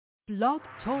Blog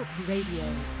Talk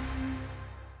Radio.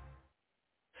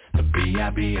 The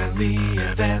B-I-B-L-E,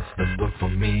 that's the book for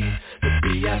me. The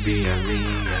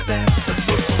B-I-B-L-E, that's the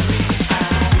book for me.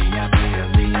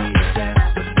 B-I-B-L-E,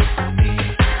 that's the book for me.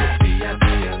 The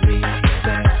B-I-B-L-E,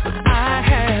 that's the book for me. I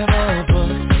have a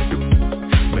book.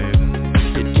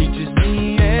 It teaches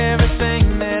me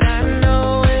everything that I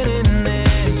know, and in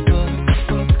this book,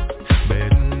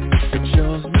 it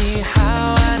shows me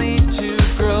how I need to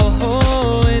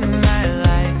grow in my life.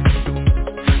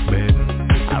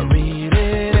 I read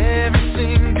it every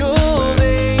single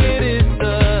day. It is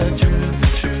the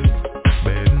truth.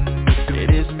 It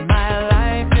is my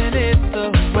life and it's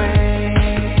the way.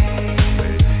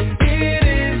 It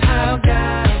is how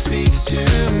God speaks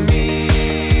to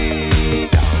me.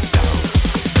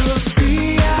 The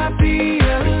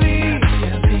B-I-B-L-E,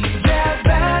 yeah,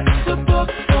 that's the book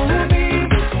for me.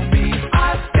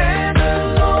 I stand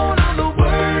alone on the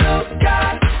word of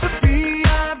God. The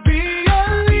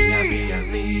B-I-B-L-E,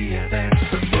 yeah, that's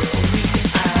the book for me.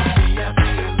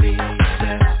 B-I-B-L-E,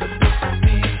 that's the book for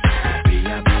me.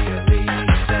 B-I-B-L-E,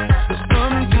 that's the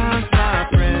sometimes my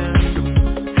friends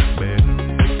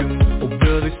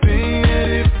will they sing a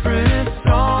different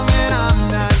song, and I'm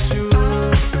not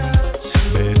sure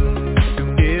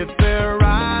if they're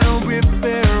right or if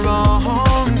they're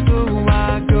wrong. So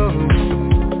I go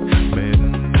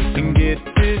and get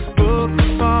this book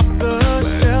off the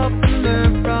shelf and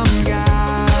learn from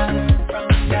God,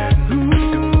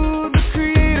 who the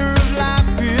creator of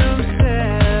life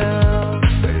himself.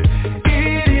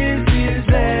 It is his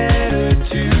letter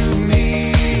to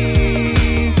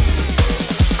me.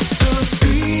 The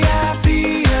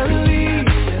B-I-B-L-E,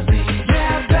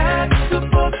 yeah, that's the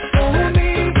book for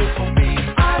me.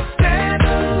 I stand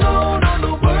alone on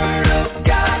the word of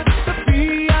God. The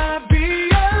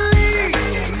B-I-B-L-E.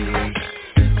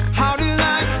 How did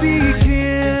I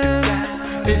begin?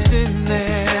 It's in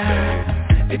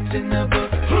there. It's in the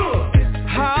book.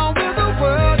 How will the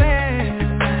world end?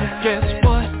 Guess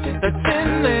what? That's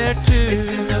in there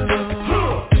too.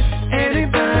 Any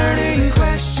burning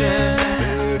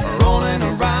question rolling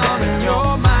around in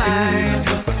your mind,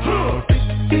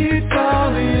 it's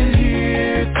all in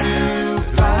here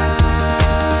to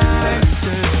find.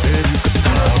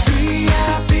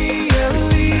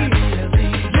 B-I-B-L-E,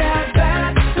 yeah,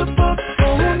 that's the book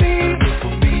for me.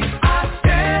 I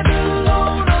stand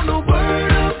alone on the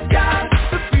word of God.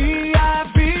 The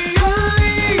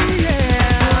B-I-B-L-E,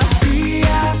 yeah.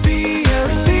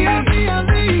 B-I-B-L-E,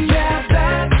 yeah,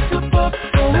 that's the book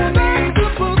for me.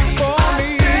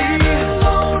 I stand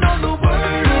alone on the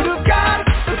word of God.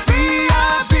 The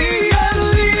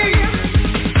B-I-B-L-E,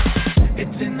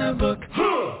 it's in the book.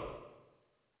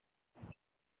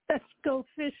 Let's go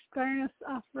fish, starting us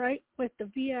off right with the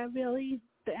B-I-B-L-E,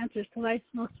 the answers to life's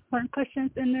most important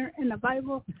questions in the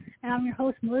Bible. And I'm your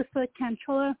host, Melissa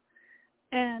Canchola,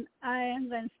 and I am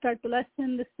going to start the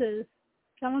lesson. This is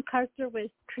John MacArthur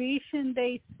with Creation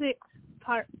Day 6,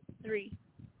 Part 3.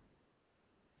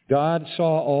 God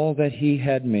saw all that he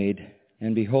had made,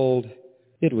 and behold,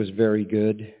 it was very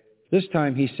good. This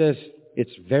time he says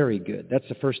it's very good. That's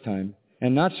the first time.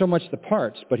 And not so much the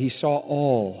parts, but he saw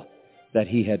all that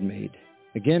he had made.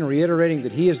 Again, reiterating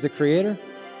that he is the creator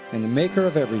and the maker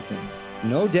of everything.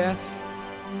 No death,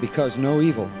 because no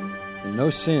evil, and no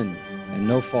sin, and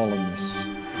no fallenness.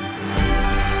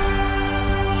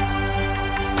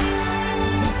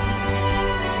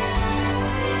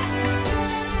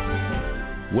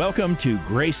 Welcome to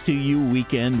Grace to You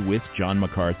Weekend with John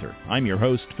MacArthur. I'm your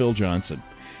host, Phil Johnson.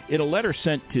 In a letter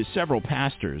sent to several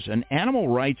pastors, an animal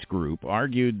rights group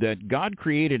argued that God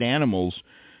created animals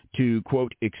to,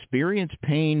 quote, experience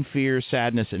pain, fear,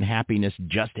 sadness, and happiness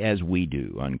just as we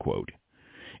do, unquote.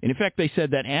 In effect, they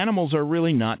said that animals are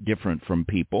really not different from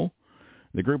people.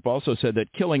 The group also said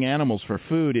that killing animals for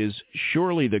food is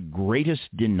surely the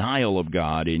greatest denial of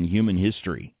God in human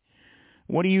history.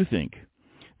 What do you think?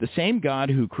 The same God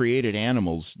who created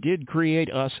animals did create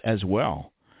us as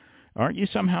well. Aren't you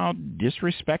somehow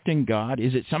disrespecting God?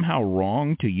 Is it somehow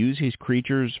wrong to use his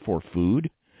creatures for food?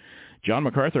 John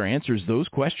MacArthur answers those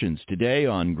questions today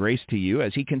on Grace to You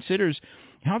as he considers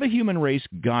how the human race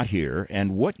got here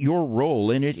and what your role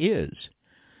in it is.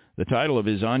 The title of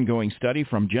his ongoing study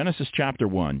from Genesis chapter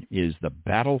 1 is The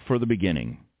Battle for the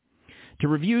Beginning. To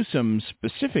review some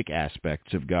specific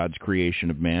aspects of God's creation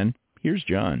of man, here's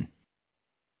John.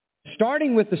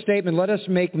 Starting with the statement, let us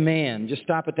make man. Just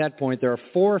stop at that point. There are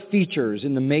 4 features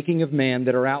in the making of man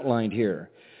that are outlined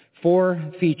here.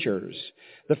 4 features.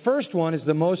 The first one is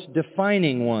the most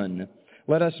defining one.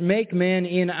 Let us make man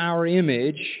in our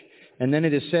image. And then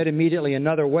it is said immediately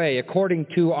another way, according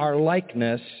to our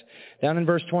likeness. Down in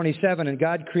verse 27, and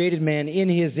God created man in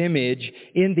His image,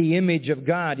 in the image of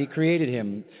God He created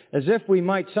him. As if we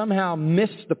might somehow miss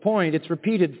the point, it's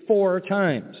repeated 4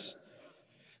 times.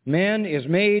 Man is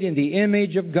made in the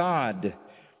image of God.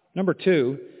 Number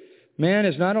 2, man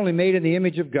is not only made in the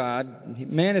image of God,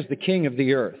 man is the king of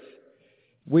the earth.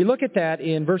 We look at that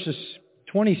in verses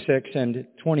 26 and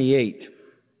 28.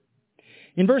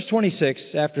 In verse 26,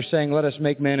 after saying, let us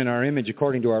make man in our image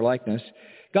according to our likeness,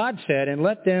 God said, and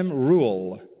let them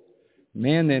rule.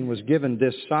 Man then was given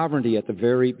this sovereignty at the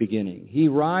very beginning. He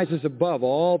rises above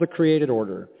all the created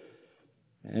order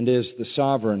and is the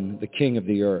sovereign, the king of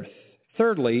the earth.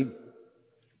 Thirdly,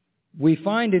 we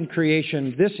find in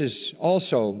creation, this is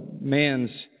also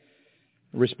man's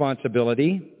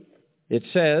responsibility. It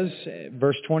says,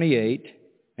 verse 28,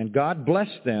 and God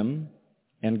blessed them,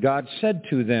 and God said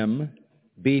to them,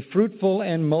 be fruitful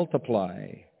and multiply,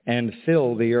 and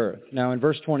fill the earth. Now in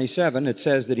verse 27, it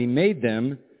says that He made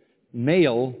them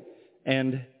male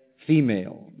and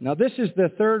female. Now this is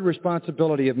the third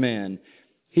responsibility of man.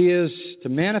 He is to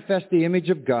manifest the image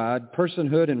of God,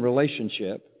 personhood and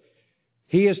relationship.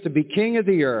 He is to be king of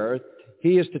the earth.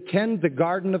 He is to tend the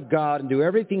garden of God and do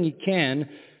everything he can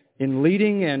in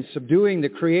leading and subduing the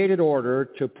created order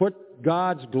to put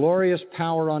God's glorious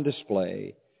power on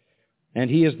display. And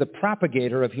he is the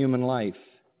propagator of human life.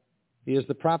 He is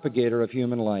the propagator of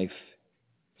human life.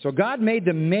 So God made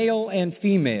them male and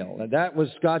female. That was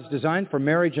God's design for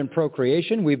marriage and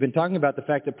procreation. We've been talking about the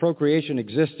fact that procreation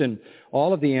exists in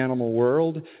all of the animal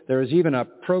world. There is even a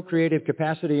procreative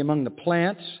capacity among the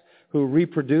plants who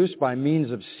reproduce by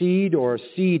means of seed or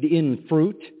seed in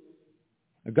fruit.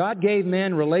 God gave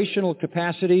man relational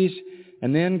capacities,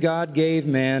 and then God gave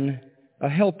man a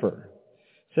helper.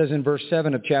 It says in verse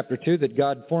 7 of chapter 2 that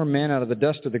God formed man out of the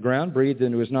dust of the ground, breathed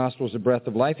into his nostrils the breath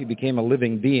of life. He became a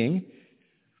living being.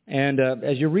 And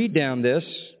as you read down this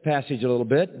passage a little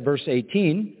bit, verse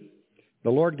 18,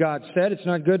 the Lord God said, it's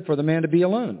not good for the man to be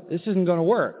alone. This isn't going to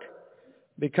work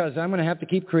because I'm going to have to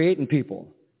keep creating people.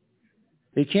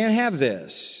 He can't have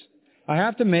this. I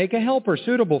have to make a helper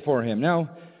suitable for him. Now,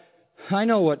 I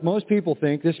know what most people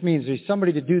think. This means there's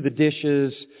somebody to do the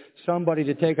dishes, somebody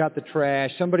to take out the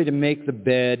trash, somebody to make the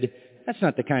bed. That's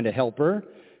not the kind of helper.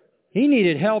 He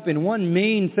needed help in one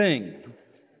main thing,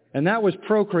 and that was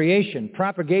procreation,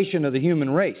 propagation of the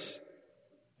human race.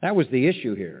 That was the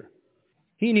issue here.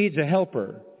 He needs a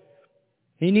helper.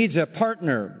 He needs a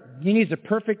partner. He needs a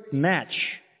perfect match.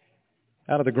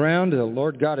 Out of the ground, the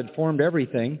Lord God had formed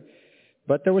everything,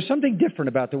 but there was something different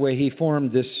about the way He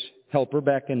formed this helper.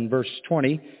 Back in verse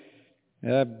 20,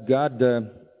 God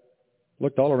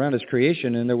looked all around His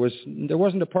creation, and there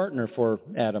wasn't a partner for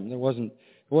Adam. There wasn't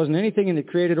anything in the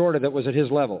created order that was at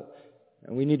his level.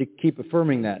 And we need to keep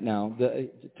affirming that now.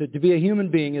 To be a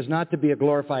human being is not to be a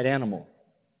glorified animal.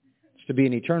 It's to be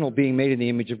an eternal being made in the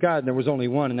image of God, and there was only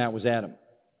one, and that was Adam.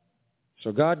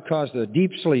 So God caused a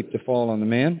deep sleep to fall on the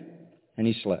man, and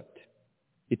he slept.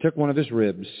 He took one of his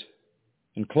ribs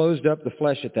and closed up the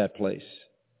flesh at that place.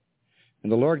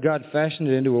 And the Lord God fashioned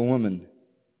it into a woman,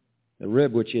 the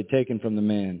rib which He had taken from the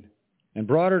man, and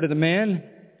brought her to the man.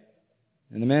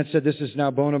 And the man said, this is now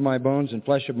bone of my bones and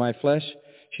flesh of my flesh.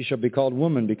 She shall be called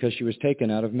woman, because she was taken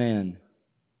out of man.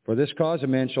 For this cause a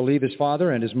man shall leave his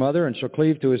father and his mother, and shall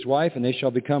cleave to his wife, and they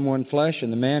shall become one flesh.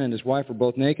 And the man and his wife were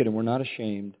both naked and were not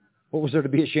ashamed. What was there to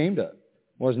be ashamed of?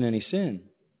 Wasn't any sin.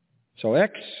 So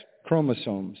X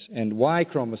chromosomes and Y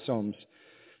chromosomes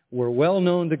were well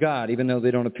known to God, even though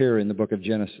they don't appear in the book of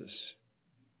Genesis.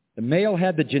 The male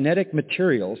had the genetic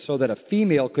material so that a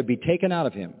female could be taken out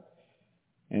of him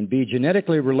and be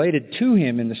genetically related to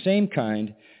him in the same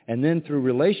kind, and then through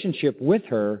relationship with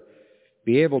her,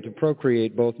 be able to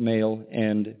procreate both male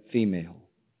and female.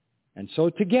 And so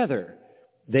together,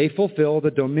 they fulfill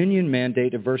the dominion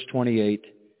mandate of verse 28,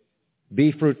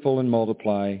 be fruitful and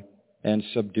multiply and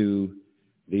subdue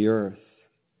the earth.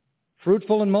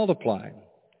 Fruitful and multiply.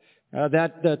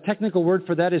 The technical word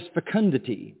for that is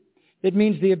fecundity. It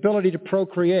means the ability to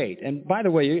procreate. And by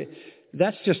the way,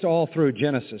 that's just all through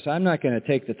Genesis. I'm not going to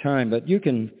take the time, but you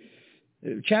can...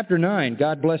 Chapter 9,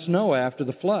 God blessed Noah after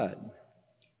the flood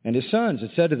and his sons. It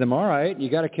said to them, all right,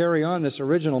 you got to carry on this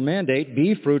original mandate,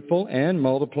 be fruitful and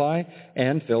multiply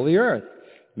and fill the earth.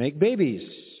 Make babies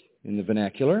in the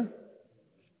vernacular.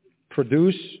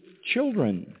 Produce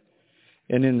children.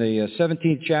 And in the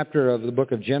 17th chapter of the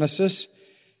book of Genesis,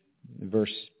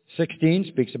 verse 16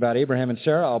 speaks about Abraham and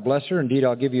Sarah. I'll bless her. Indeed,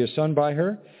 I'll give you a son by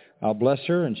her. I'll bless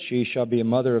her, and she shall be a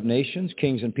mother of nations.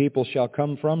 Kings and people shall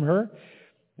come from her.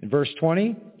 In verse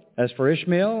 20, as for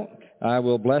Ishmael, I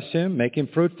will bless him, make him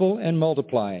fruitful, and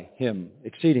multiply him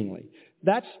exceedingly.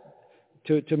 That's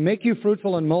to make you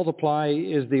fruitful and multiply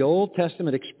is the Old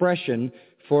Testament expression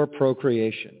for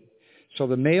procreation. So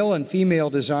the male and female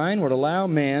design would allow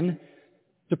man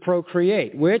to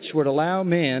procreate, which would allow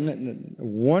man a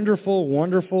wonderful,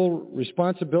 wonderful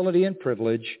responsibility and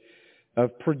privilege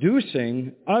of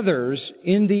producing others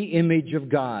in the image of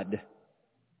God.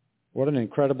 What an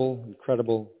incredible,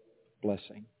 incredible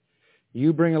blessing.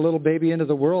 You bring a little baby into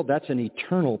the world, that's an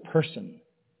eternal person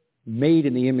made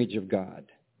in the image of God.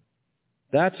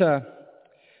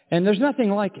 And there's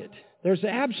nothing like it. There's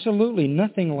absolutely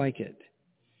nothing like it.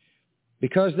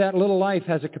 Because that little life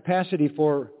has a capacity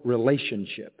for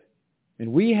relationship.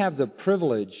 And we have the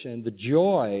privilege and the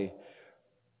joy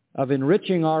of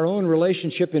enriching our own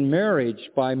relationship in marriage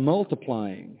by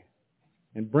multiplying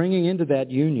and bringing into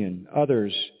that union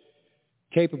others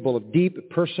capable of deep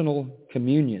personal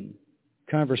communion,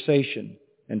 conversation,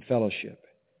 and fellowship.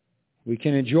 We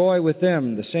can enjoy with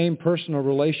them the same personal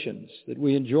relations that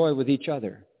we enjoy with each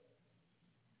other.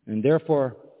 And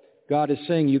therefore, God is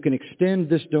saying you can extend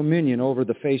this dominion over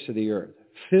the face of the earth.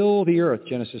 Fill the earth,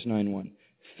 Genesis 9:1.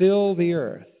 Fill the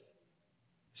earth.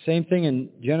 Same thing in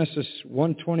Genesis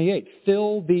 1:28.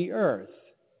 Fill the earth.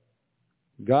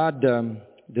 God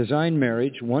designed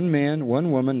marriage, one man,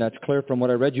 one woman. That's clear from what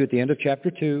I read you at the end of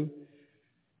chapter 2.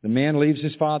 The man leaves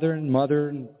his father and mother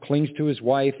and clings to his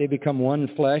wife. They become one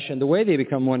flesh. And the way they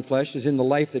become one flesh is in the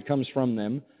life that comes from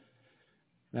them.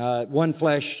 One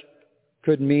flesh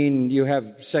could mean you have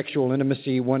sexual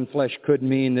intimacy. One flesh could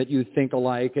mean that you think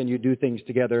alike and you do things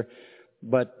together.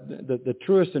 But the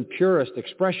truest and purest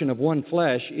expression of one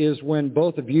flesh is when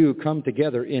both of you come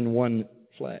together in one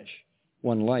flesh,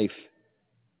 one life.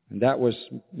 And that was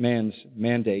man's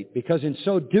mandate. Because in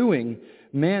so doing,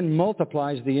 man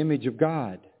multiplies the image of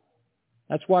God.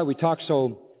 That's why we talk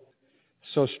so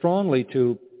strongly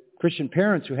to Christian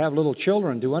parents who have little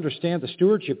children to understand the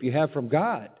stewardship you have from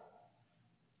God.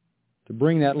 To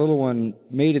bring that little one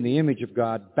made in the image of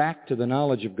God back to the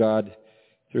knowledge of God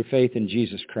through faith in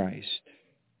Jesus Christ.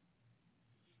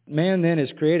 Man then is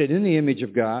created in the image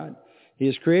of God. He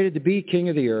is created to be king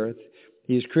of the earth.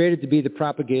 He is created to be the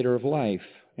propagator of life.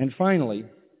 And finally,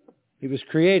 he was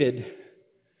created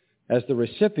as the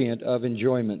recipient of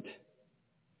enjoyment.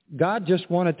 God just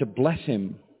wanted to bless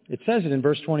him. It says it in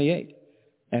verse 28.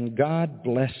 And God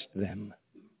blessed them.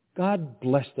 God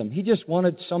blessed them. He just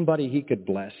wanted somebody he could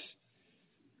bless.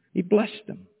 He blessed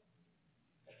them.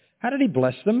 How did he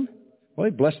bless them? Well,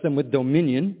 he blessed them with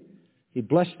dominion. He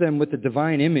blessed them with the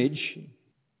divine image.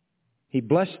 He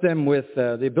blessed them with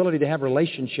the ability to have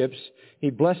relationships. He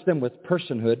blessed them with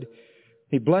personhood.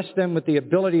 He blessed them with the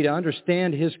ability to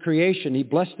understand his creation. He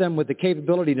blessed them with the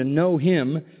capability to know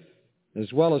him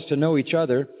as well as to know each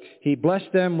other. He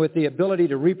blessed them with the ability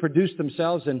to reproduce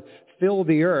themselves and fill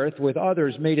the earth with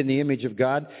others made in the image of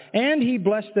God. And he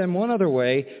blessed them one other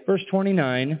way. Verse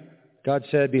 29, God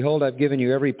said, Behold, I've given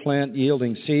you every plant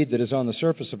yielding seed that is on the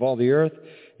surface of all the earth,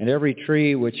 and every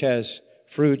tree which has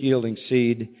fruit yielding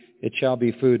seed, it shall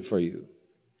be food for you.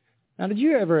 Now, did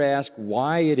you ever ask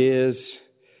why it is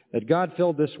that God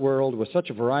filled this world with such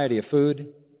a variety of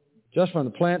food? Just from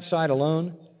the plant side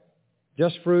alone?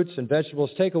 Just fruits and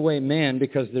vegetables. Take away man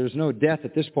because there's no death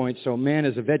at this point, so man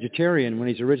is a vegetarian when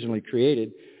he's originally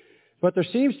created. But there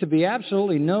seems to be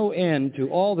absolutely no end to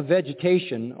all the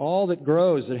vegetation, all that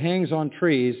grows, that hangs on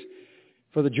trees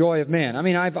for the joy of man. I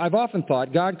mean, I've often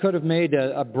thought God could have made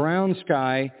a brown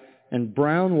sky and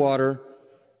brown water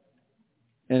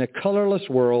and a colorless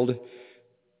world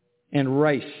and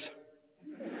rice.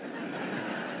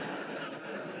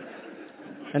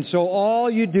 And so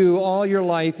all you do all your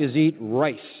life is eat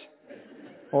rice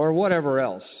or whatever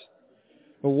else.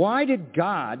 But why did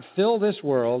God fill this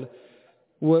world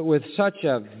with such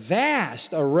a vast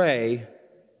array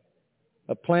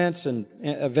of plants and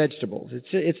vegetables?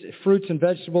 It's fruits and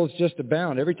vegetables just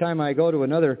abound. Every time I go to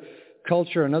another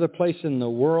culture, another place in the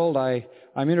world,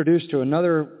 I'm introduced to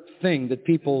another thing that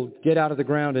people get out of the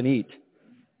ground and eat.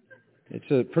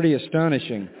 It's pretty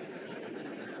astonishing.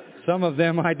 Some of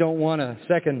them I don't want a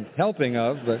second helping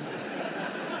of, but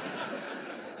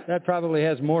that probably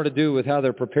has more to do with how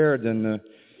they're prepared than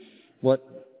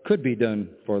what could be done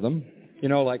for them. You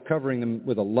know, like covering them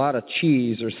with a lot of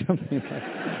cheese or something like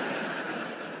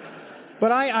that.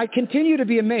 But I continue to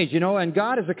be amazed, and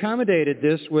God has accommodated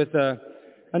this with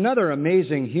another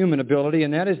amazing human ability,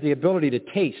 and that is the ability to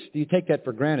taste. You take that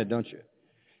for granted, don't you?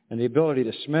 And the ability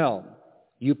to smell.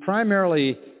 You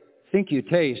primarily think you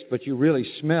taste, but you really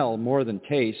smell more than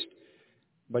taste.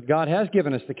 But God has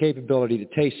given us the capability to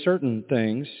taste certain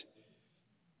things.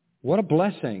 What a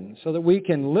blessing, so that we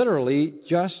can literally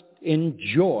just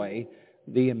enjoy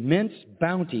the immense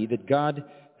bounty that God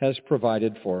has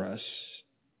provided for us.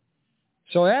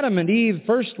 So Adam and Eve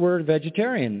first were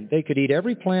vegetarian. They could eat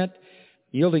every plant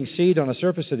yielding seed on the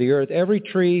surface of the earth. Every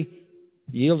tree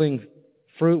yielding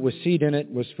fruit with seed in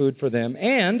it was food for them.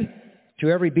 And to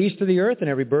every beast of the earth and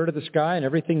every bird of the sky and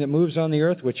everything that moves on the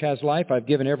earth which has life, I've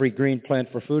given every green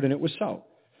plant for food, and it was so.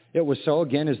 It was so,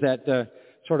 again, is that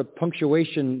sort of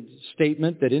punctuation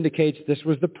statement that indicates this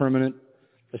was the permanent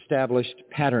established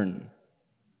pattern.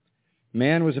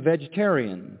 Man was a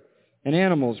vegetarian, and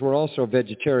animals were also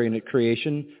vegetarian at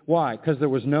creation. Why? Because there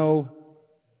was no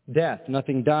death.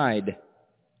 Nothing died.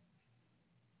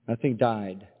 Nothing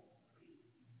died.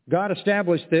 God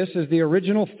established this as the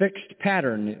original fixed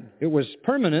pattern. It was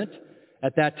permanent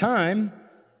at that time.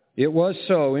 It was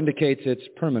so, indicates its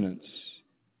permanence.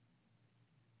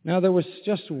 Now there was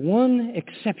just one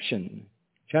exception.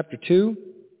 Chapter 2,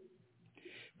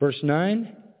 verse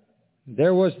 9.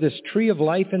 There was this tree of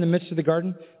life in the midst of the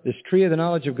garden, this tree of the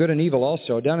knowledge of good and evil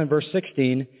also. Down in verse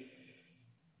 16,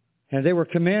 and they were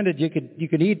commanded, you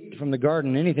could eat from the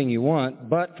garden anything you want,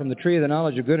 but from the tree of the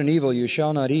knowledge of good and evil you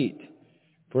shall not eat.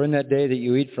 For in that day that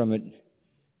you eat from it,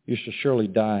 you shall surely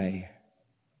die.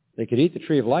 They could eat the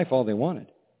tree of life all they wanted,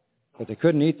 but they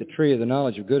couldn't eat the tree of the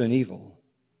knowledge of good and evil.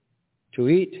 To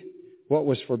eat what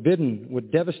was forbidden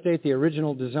would devastate the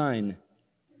original design,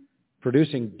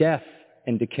 producing death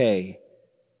and decay.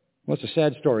 Well, it's a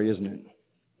sad story, isn't it?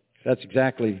 That's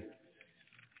exactly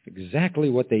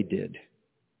what they did.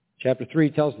 Chapter 3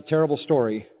 tells the terrible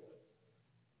story.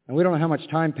 And we don't know how much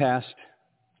time passed.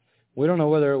 We don't know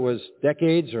whether it was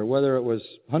decades or whether it was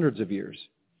hundreds of years.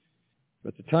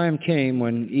 But the time came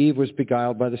when Eve was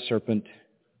beguiled by the serpent.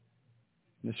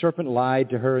 And the serpent lied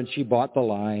to her, and she bought the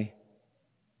lie.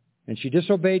 And she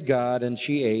disobeyed God, and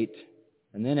she ate.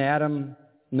 And then Adam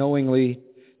knowingly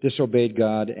disobeyed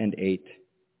God and ate.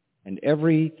 And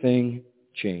everything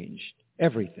changed.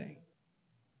 Everything.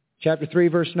 Chapter 3,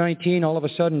 verse 19, all of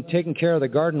a sudden, taking care of the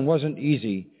garden wasn't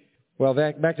easy. Well,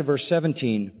 back to verse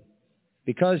 17.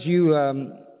 Because you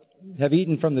have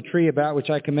eaten from the tree about which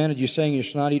I commanded you, saying you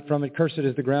shall not eat from it, cursed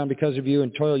is the ground because of you,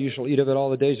 and toil you shall eat of it all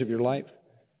the days of your life.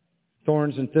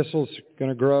 Thorns and thistles are going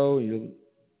to grow.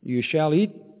 You shall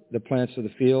eat the plants of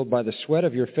the field. By the sweat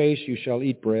of your face you shall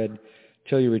eat bread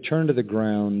till you return to the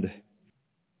ground.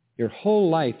 Your whole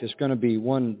life is going to be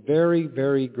one very,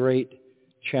 very great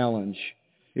challenge.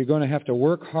 You're going to have to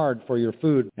work hard for your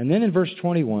food. And then in verse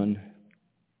 21, it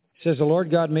says, the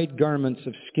Lord God made garments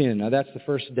of skin. Now that's the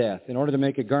first death. In order to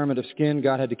make a garment of skin,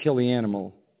 God had to kill the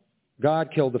animal. God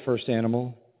killed the first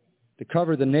animal to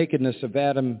cover the nakedness of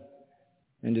Adam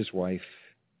and his wife.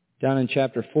 Down in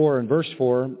chapter 4 and verse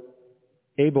 4,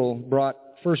 Abel brought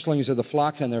firstlings of the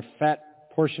flocks and their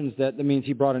fat portions. That means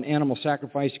he brought an animal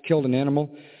sacrifice, killed an animal,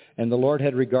 and the Lord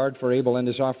had regard for Abel and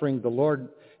his offering. The Lord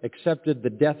accepted the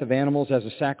death of animals as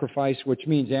a sacrifice, which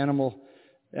means animal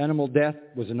death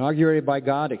was inaugurated by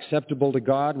God, acceptable to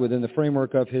God within the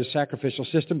framework of his sacrificial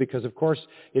system, because, of course,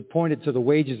 it pointed to the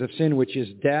wages of sin, which is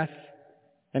death.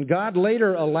 And God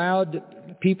later allowed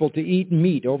people to eat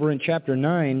meat. Over in chapter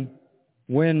 9,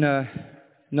 when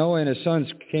Noah and his sons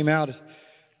came out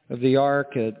of the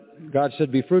ark, God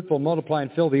said, be fruitful, multiply,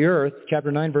 and fill the earth.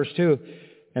 Chapter 9, verse 2.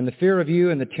 And the fear of you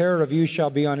and the terror of you shall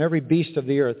be on every beast of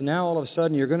the earth. Now all of a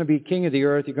sudden you're going to be king of the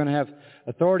earth. You're going to have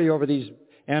authority over these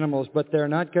animals, but they're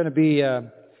not going to be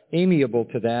amiable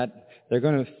to that. They're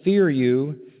going to fear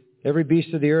you. Every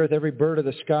beast of the earth, every bird of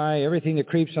the sky, everything that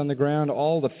creeps on the ground,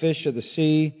 all the fish of the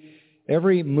sea,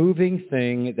 every moving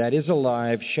thing that is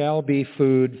alive shall be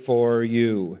food for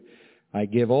you. I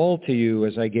give all to you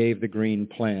as I gave the green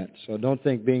plant. So don't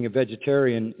think being a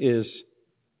vegetarian is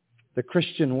the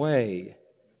Christian way.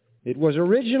 It was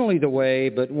originally the way,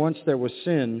 but once there was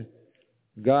sin,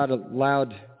 God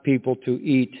allowed people to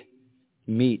eat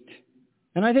meat.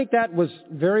 And I think that was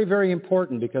very, very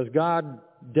important, because God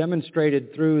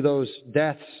demonstrated through those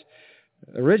deaths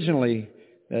originally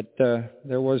that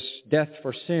there was death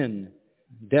for sin.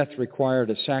 Death required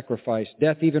a sacrifice.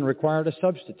 Death even required a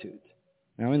substitute.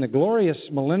 Now, in the glorious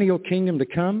millennial kingdom to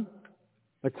come,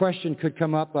 the question could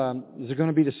come up, is it going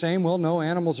to be the same? Well, no,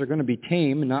 animals are going to be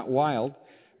tame, not wild.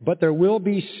 But there will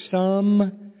be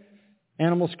some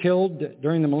animals killed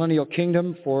during the millennial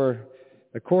kingdom, for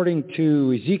according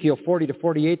to Ezekiel 40 to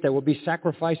 48, there will be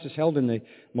sacrifices held in the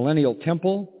millennial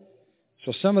temple.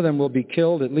 So some of them will be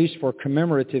killed, at least for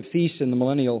commemorative feasts in the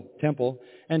millennial temple.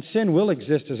 And sin will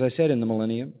exist, as I said, in the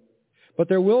millennium. But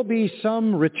there will be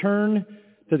some return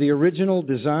to the original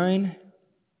design.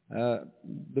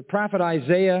 The prophet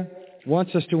Isaiah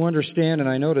wants us to understand, and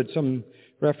I noted some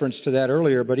reference to that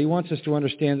earlier, but he wants us to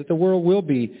understand that the world will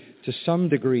be, to some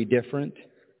degree, different.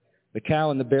 The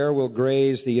cow and the bear will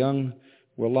graze, the young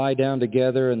will lie down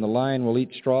together, and the lion will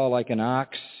eat straw like an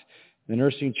ox. The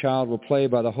nursing child will play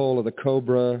by the hole of the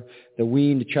cobra. The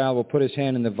weaned child will put his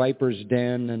hand in the viper's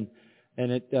den,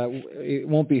 and it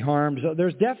won't be harmed. So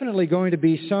there's definitely going to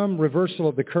be some reversal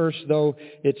of the curse, though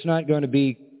it's not going to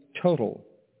be total.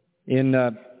 In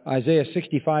Isaiah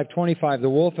 65:25, the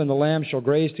wolf and the lamb shall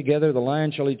graze together, the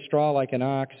lion shall eat straw like an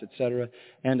ox, etc.,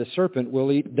 and the serpent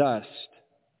will eat dust.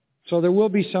 So there will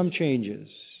be some changes.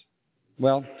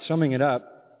 Well, summing it up,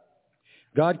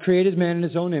 God created man in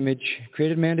his own image,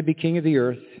 created man to be king of the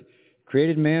earth,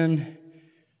 created man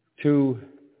to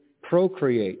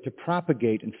procreate, to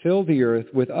propagate and fill the earth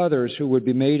with others who would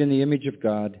be made in the image of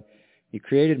God. He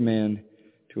created man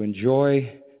to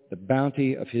enjoy the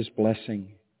bounty of his blessing.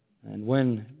 And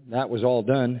when that was all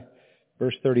done,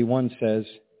 verse 31 says,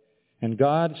 "And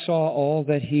God saw all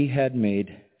that he had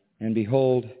made, and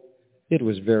behold, it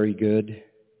was very good."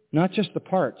 Not just the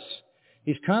parts.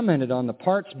 He's commented on the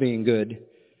parts being good.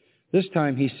 This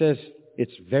time he says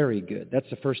it's very good. That's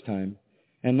the first time.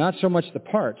 And not so much the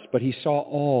parts, but he saw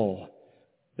all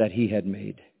that he had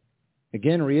made.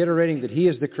 Again, reiterating that he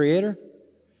is the creator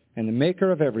and the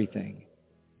maker of everything.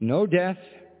 No death,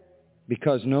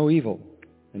 because no evil,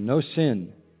 and no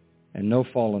sin, and no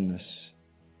fallenness.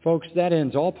 Folks, that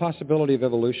ends all possibility of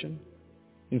evolution,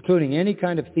 including any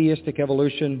kind of theistic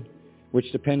evolution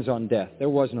which depends on death. There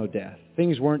was no death.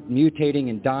 Things weren't mutating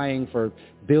and dying for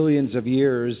billions of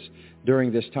years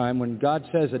during this time. When God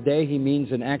says a day, he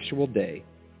means an actual day.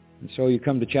 And so you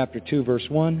come to chapter 2, verse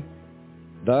 1.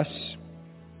 "Thus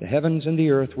the heavens and the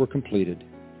earth were completed,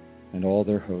 and all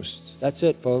their hosts." That's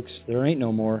it, folks. There ain't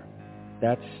no more.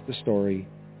 That's the story.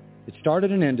 It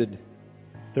started and ended,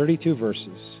 32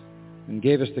 verses, and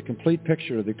gave us the complete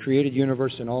picture of the created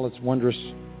universe in all its wondrous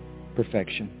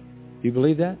perfection. Do you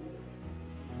believe that?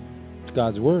 It's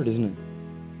God's Word, isn't it?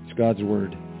 It's God's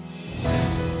Word.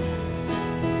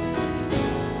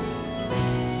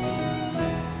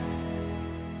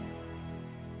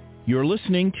 You're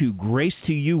listening to Grace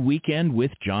to You Weekend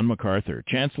with John MacArthur,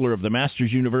 Chancellor of the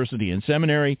Masters University and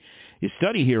Seminary. His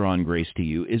study here on Grace to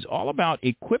You is all about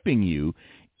equipping you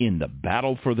in the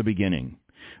battle for the beginning.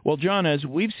 Well, John, as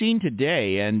we've seen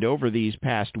today and over these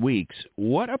past weeks,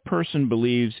 what a person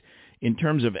believes in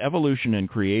terms of evolution and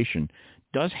creation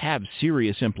does have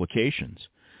serious implications.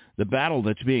 The battle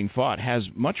that's being fought has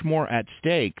much more at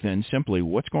stake than simply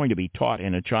what's going to be taught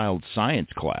in a child's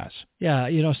science class.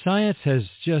 Yeah, science has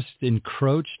just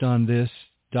encroached on this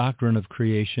doctrine of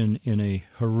creation in a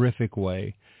horrific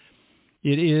way.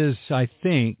 It is, I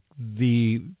think,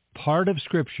 the part of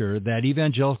Scripture that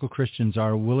evangelical Christians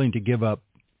are willing to give up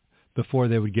before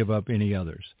they would give up any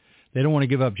others. They don't want to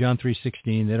give up John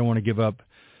 3:16. They don't want to give up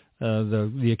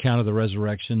the account of the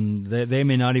resurrection. They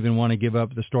may not even want to give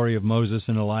up the story of Moses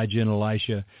and Elijah and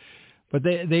Elisha. But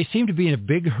they seem to be in a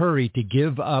big hurry to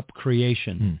give up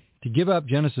creation, to give up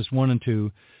Genesis 1 and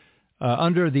 2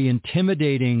 under the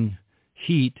intimidating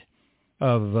heat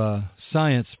of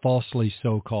science falsely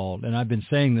so-called. And I've been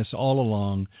saying this all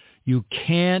along. You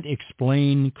can't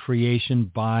explain creation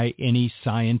by any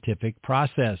scientific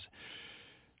process.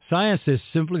 Science is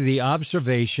simply the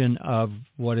observation of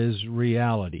what is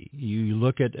reality. You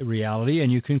look at reality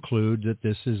and you conclude that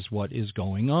this is what is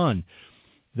going on.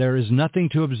 There is nothing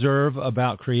to observe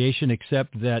about creation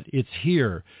except that it's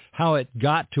here. How it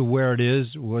got to where it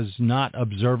is was not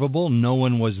observable. No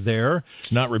one was there.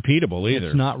 It's not repeatable either.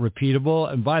 It's not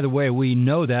repeatable. And by the way, we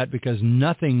know that because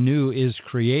nothing new is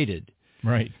created.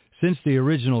 Right. Since the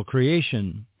original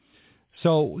creation.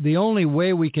 So the only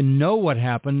way we can know what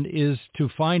happened is to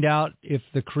find out if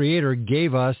the Creator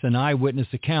gave us an eyewitness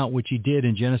account, which he did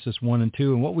in Genesis 1 and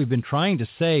 2. And what we've been trying to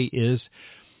say is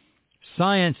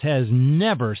science has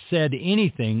never said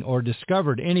anything or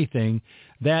discovered anything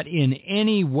that in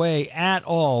any way at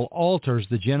all alters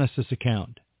the Genesis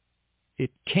account. It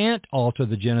can't alter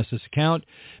the Genesis account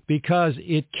because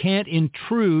it can't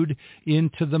intrude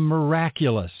into the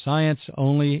miraculous. Science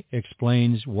only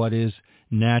explains what is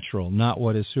natural, not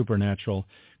what is supernatural.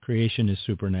 Creation is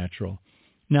supernatural.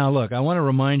 Now, look, I want to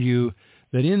remind you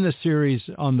that in the series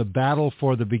on the battle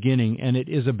for the beginning, and it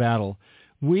is a battle,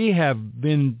 we have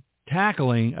been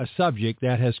tackling a subject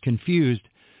that has confused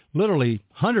literally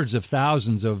hundreds of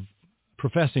thousands of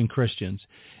professing Christians.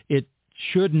 It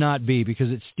should not be,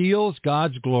 because it steals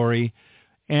God's glory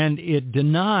and it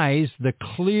denies the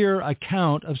clear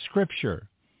account of Scripture.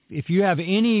 If you have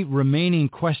any remaining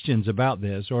questions about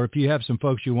this, or if you have some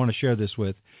folks you want to share this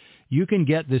with, you can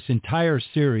get this entire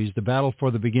series, The Battle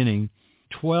for the Beginning,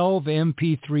 12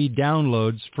 MP3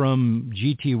 downloads from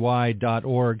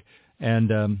gty.org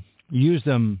and use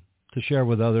them to share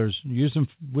with others. Use them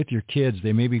with your kids.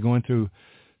 They may be going through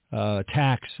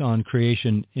attacks on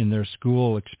creation in their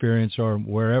school experience or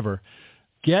wherever.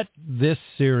 Get this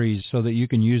series so that you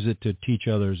can use it to teach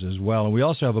others as well. And we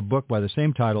also have a book by the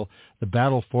same title, The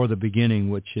Battle for the Beginning,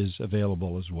 which is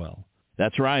available as well.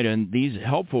 That's right, and these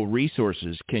helpful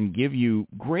resources can give you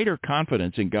greater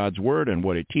confidence in God's Word and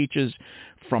what it teaches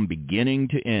from beginning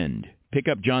to end. Pick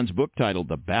up John's book titled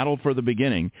The Battle for the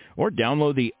Beginning, or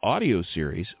download the audio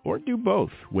series, or do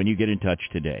both when you get in touch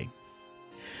today.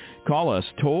 Call us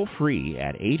toll-free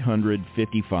at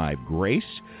 855-GRACE,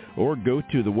 or go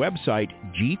to the website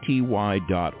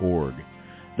gty.org.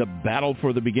 The Battle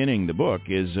for the Beginning, the book,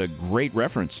 is a great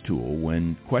reference tool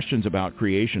when questions about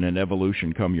creation and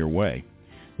evolution come your way.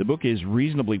 The book is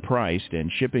reasonably priced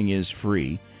and shipping is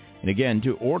free. And again,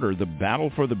 to order The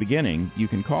Battle for the Beginning, you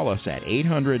can call us at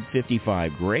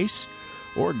 855-GRACE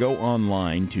or go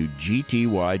online to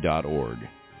gty.org.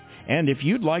 And if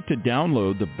you'd like to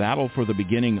download the Battle for the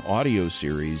Beginning audio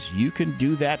series, you can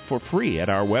do that for free at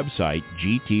our website,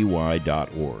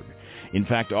 gty.org. In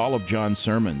fact, all of John's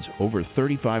sermons, over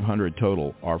 3,500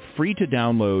 total, are free to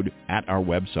download at our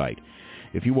website.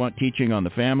 If you want teaching on the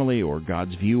family or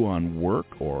God's view on work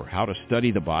or how to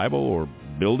study the Bible or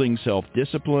building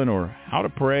self-discipline or how to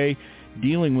pray,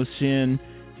 dealing with sin,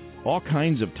 all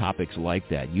kinds of topics like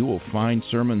that, you will find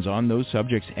sermons on those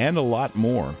subjects and a lot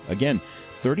more. Again,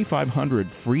 3,500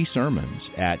 free sermons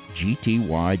at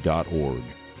gty.org.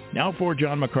 Now for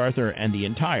John MacArthur and the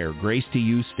entire Grace to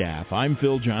You staff, I'm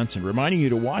Phil Johnson, reminding you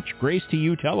to watch Grace to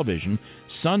You television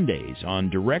Sundays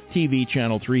on DirecTV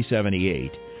Channel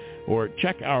 378, or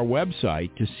check our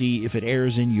website to see if it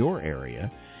airs in your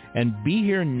area, and be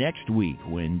here next week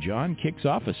when John kicks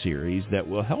off a series that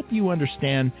will help you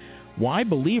understand why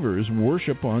believers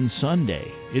worship on Sunday.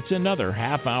 It's another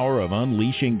half hour of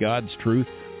unleashing God's truth,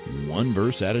 one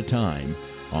verse at a time,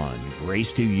 on Grace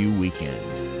to You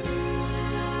Weekend.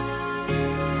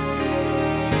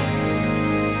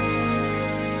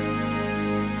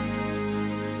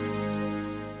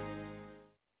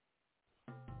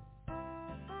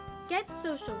 Get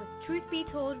social with Truth Be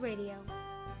Told Radio.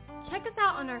 Check us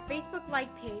out on our Facebook like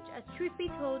page as Truth Be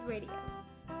Told Radio.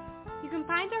 You can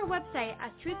find our website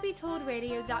at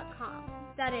truthbetoldradio.com.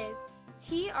 That is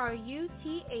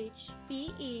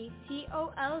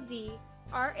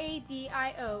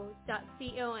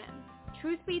truthbetoldradio.com.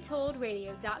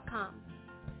 truthbetoldradio.com.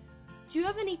 Do you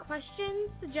have any questions,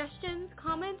 suggestions,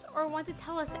 comments, or want to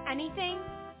tell us anything?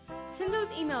 Send those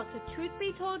emails to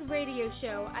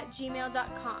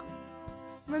truthbetoldradioshow@gmail.com.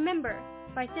 Remember,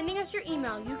 by sending us your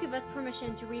email, you give us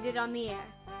permission to read it on the air.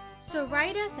 So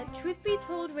write us at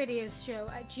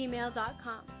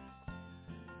truthbetoldradioshow@gmail.com.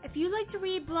 If you like to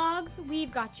read blogs,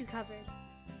 we've got you covered.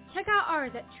 Check out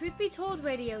ours at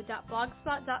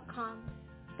truthbetoldradio.blogspot.com.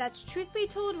 That's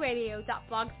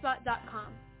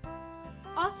truthbetoldradio.blogspot.com.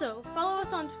 Also, follow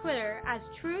us on Twitter as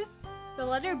Truth, the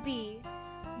letter B,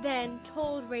 then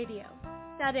Told Radio.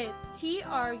 That is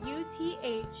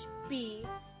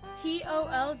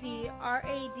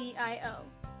TruthBToldradio.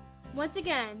 Once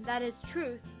again, that is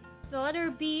Truth, the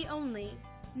letter B only,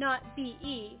 not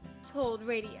BE, Told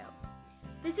Radio.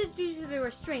 This is due to the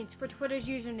restraints for Twitter's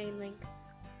username links.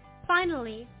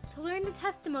 Finally, to learn the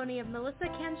testimony of Melissa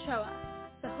Canchoa,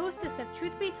 the hostess of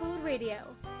Truth Be Told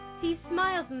Radio, see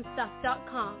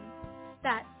smilesandstuff.com.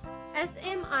 That's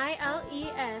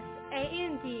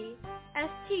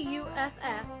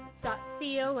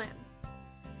smilesandstuff.com.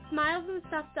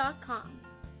 Smilesandstuff.com.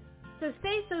 So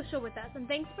stay social with us, and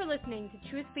thanks for listening to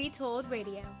Truth Be Told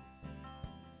Radio.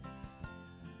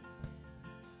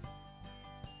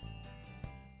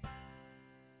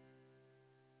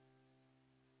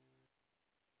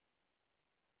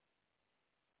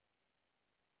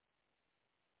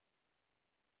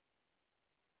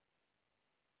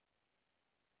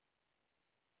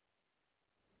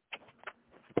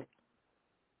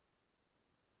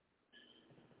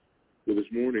 Well,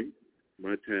 this morning,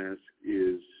 my task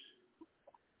is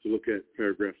to look at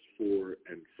paragraphs 4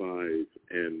 and 5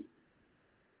 and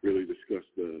really discuss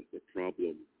the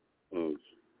problem of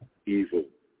evil,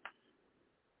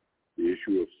 the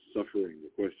issue of suffering, the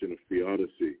question of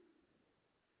theodicy.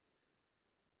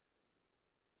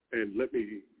 And let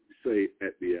me say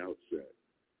at the outset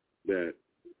that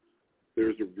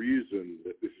there's a reason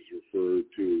that this is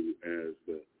referred to as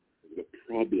the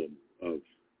problem of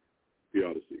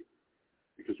theodicy.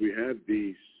 Because we have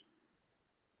these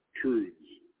truths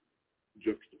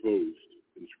juxtaposed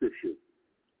in Scripture.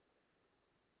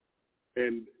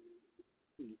 And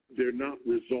they're not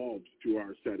resolved to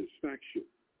our satisfaction.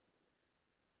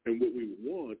 And what we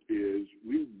want is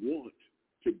we want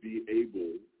to be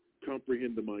able to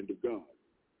comprehend the mind of God.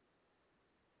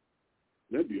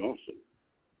 That'd be awesome.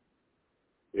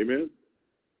 Amen?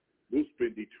 We'll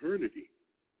spend eternity.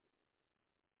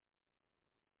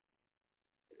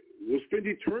 We'll spend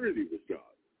eternity with God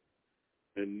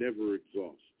and never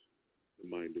exhaust the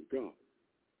mind of God.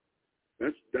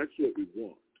 That's what we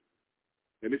want.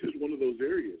 And this is one of those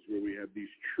areas where we have these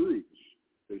truths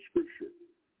in Scripture.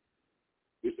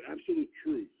 This absolute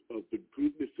truth of the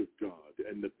goodness of God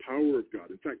and the power of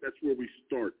God. In fact, that's where we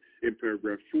start in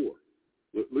paragraph 4.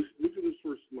 Let's look at those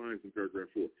first lines in paragraph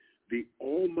 4. The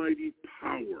almighty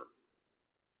power.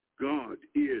 God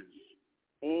is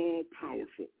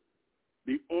all-powerful.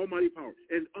 The almighty power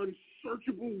and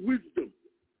unsearchable wisdom.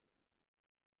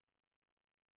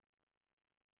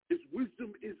 His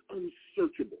wisdom is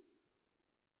unsearchable.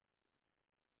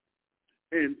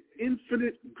 And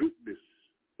infinite goodness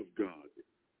of God.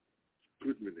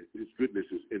 His goodness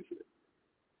is infinite.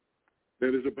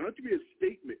 Now, there's about to be a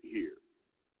statement here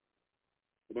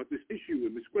about this issue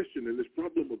and this question and this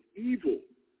problem of evil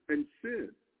and sin.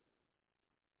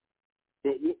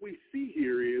 But what we see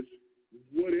here is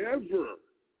whatever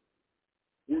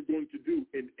we're going to do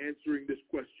in answering this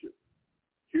question,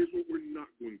 here's what we're not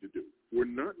going to do. We're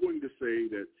not going to say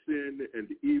that sin and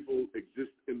evil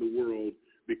exist in the world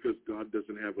because God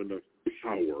doesn't have enough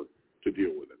power to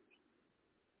deal with it.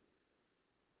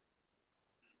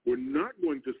 We're not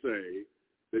going to say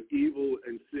that evil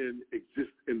and sin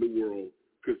exist in the world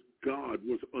because God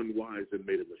was unwise and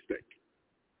made a mistake.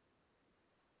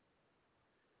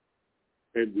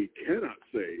 And we cannot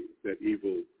say that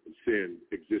evil and sin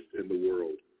exist in the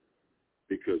world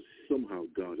because somehow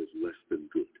God is less than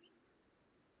good.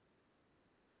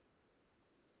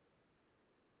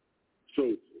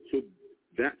 So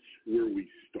that's where we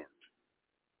start.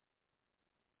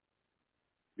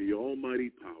 The almighty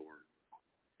power,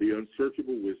 the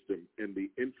unsearchable wisdom, and the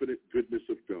infinite goodness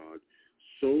of God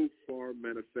so far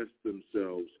manifest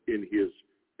themselves in his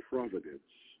providence.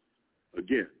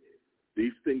 Again,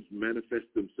 these things manifest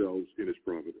themselves in his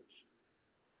providence.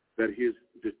 That his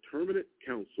determinate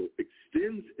counsel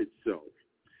extends itself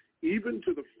even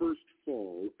to the first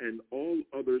fall and all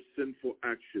other sinful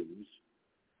actions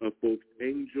of both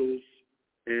angels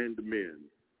and men,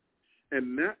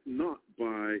 and that not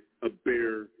by a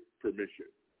bare permission.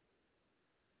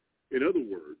 In other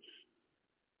words,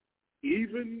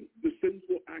 even the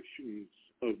sinful actions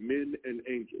of men and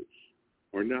angels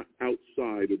are not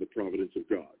outside of the providence of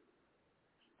God.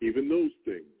 Even those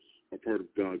things are part of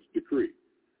God's decree.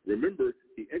 Remember,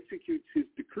 he executes his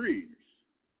decrees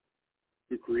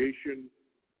through creation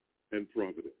and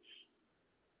providence.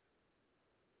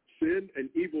 Sin and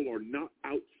evil are not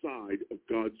outside of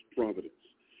God's providence.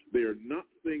 They are not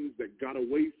things that got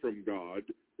away from God.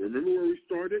 Remember where we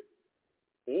started?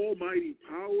 Almighty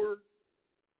power,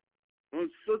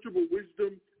 unsearchable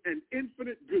wisdom, and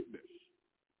infinite goodness.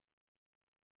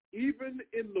 Even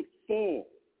in the fall,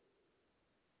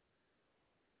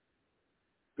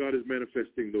 God is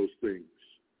manifesting those things.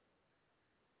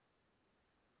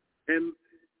 And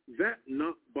that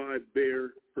not by bare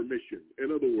permission.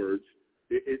 In other words,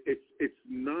 it's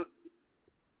not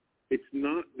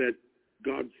that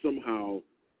God somehow,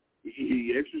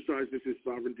 he exercises his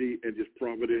sovereignty and his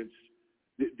providence.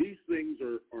 These things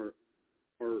are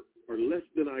less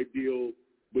than ideal,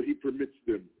 but he permits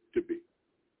them to be.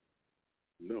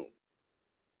 No.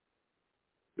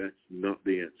 That's not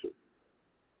the answer.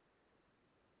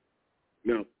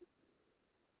 Now,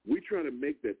 we try to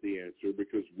make that the answer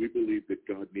because we believe that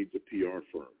God needs a PR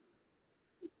firm.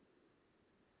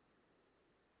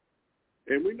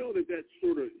 And we know that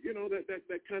sort of,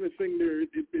 that kind of thing there, it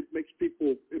makes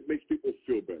people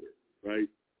feel better, right?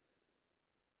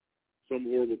 Some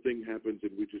horrible thing happens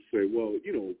and we just say, well,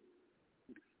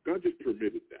 God just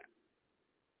permitted that.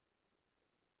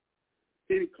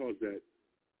 He didn't cause that.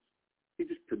 He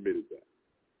just permitted that.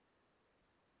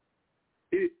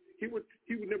 He would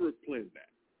never have planned that.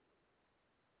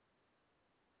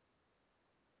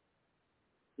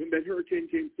 When that hurricane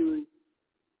came through,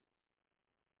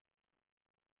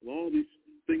 and all these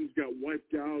things got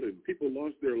wiped out and people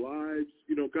lost their lives,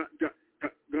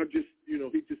 God just,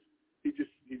 he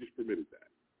just permitted that.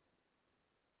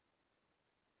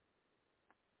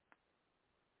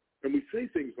 And we say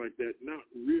things like that not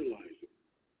realizing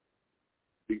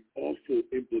the awful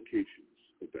implications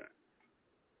of that.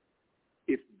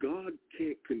 If God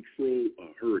can't control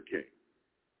a hurricane,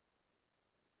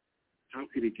 how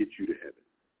can he get you to heaven?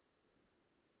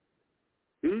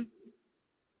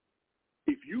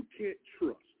 If you can't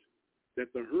trust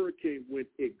that the hurricane went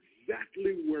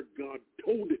exactly where God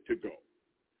told it to go,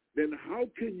 then how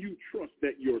can you trust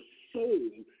that your soul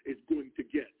is going to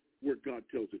get where God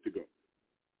tells it to go?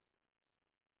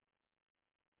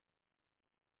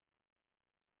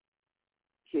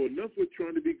 So enough with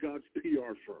trying to be God's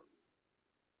PR firm.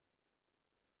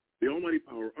 The almighty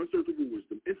power, unsearchable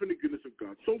wisdom, infinite goodness of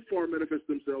God so far manifest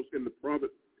themselves in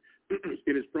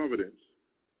in his providence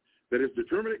that his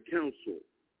determinate counsel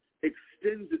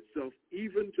extends itself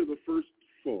even to the first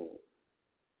fall.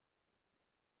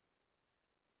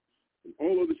 And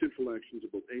all other sinful actions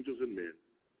of both angels and men,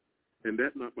 and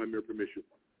that not by mere permission,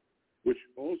 which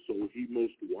also he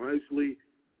most wisely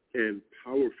and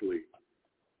powerfully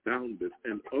boundeth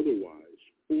and otherwise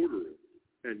ordereth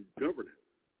and governeth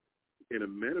in a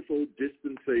manifold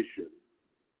dispensation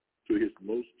to his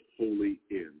most holy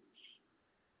ends.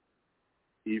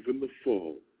 Even the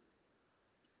fall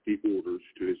he orders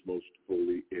to his most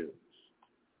holy ends.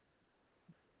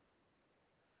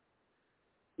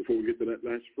 Before we get to that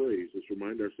last phrase, let's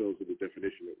remind ourselves of the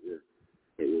definition that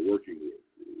we're working with.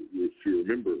 If you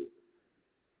remember,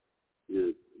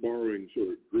 we're borrowing sort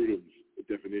of Grudem's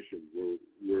definition,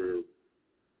 where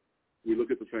we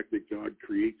look at the fact that God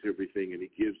creates everything and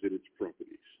he gives it its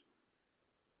properties.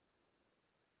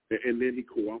 And then he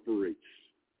cooperates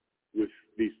with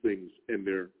these things and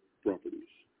their properties.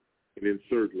 And then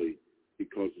thirdly, he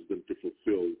causes them to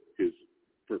fulfill his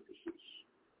purposes.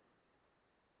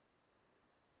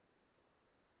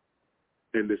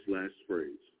 And this last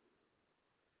phrase,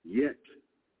 yet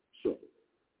so,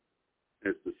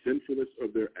 as the sinfulness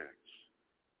of their acts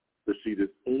proceedeth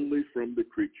only from the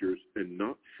creatures and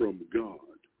not from God,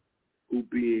 who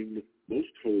being most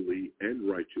holy and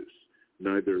righteous,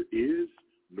 neither is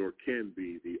nor can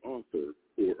be the author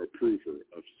or approver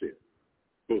of sin.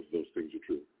 Both of those things are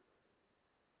true.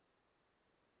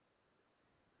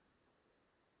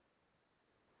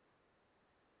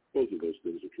 Both of those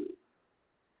things are true.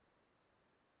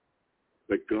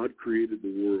 That God created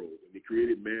the world, and he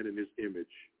created man in his image.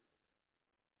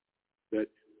 That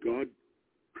God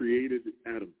created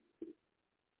Adam,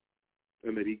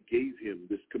 and that he gave him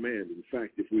this command. In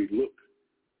fact, if we look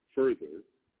further,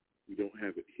 we don't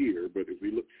have it here, but if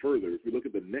we look further, if we look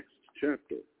at the next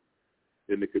chapter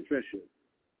in the confession,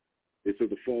 it's of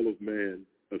the fall of man,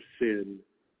 of sin,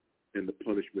 and the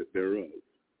punishment thereof.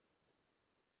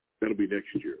 That'll be next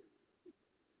year.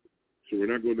 So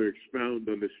we're not going to expound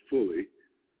on this fully,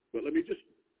 but let me just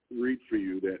read for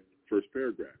you that first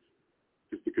paragraph,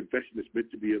 because the confession is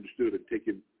meant to be understood and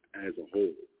taken as a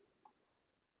whole.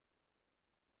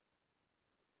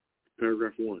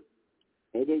 Paragraph 1.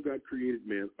 Although God created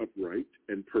man upright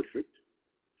and perfect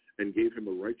and gave him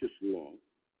a righteous law,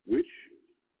 which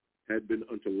had been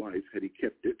unto life had he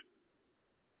kept it,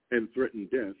 and threatened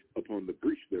death upon the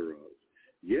breach thereof,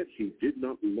 yet he did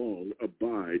not long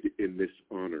abide in this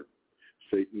honor.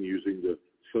 Satan, using the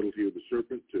subtlety of the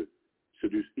serpent to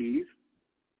seduce Eve,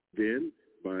 then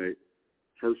by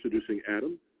her seducing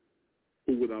Adam,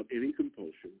 who without any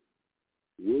compulsion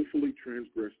willfully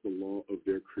transgressed the law of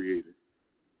their creator,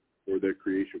 or their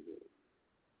creation rule,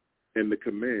 and the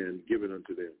command given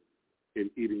unto them in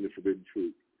eating the forbidden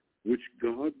fruit, which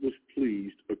God was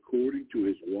pleased according to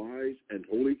his wise and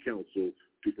holy counsel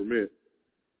to permit,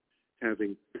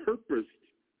 having purposed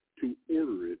to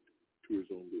order it to his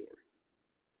own glory.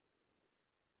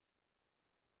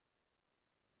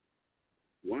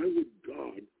 Why would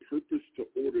God purpose to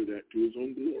order that to his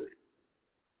own glory?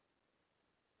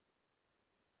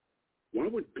 Why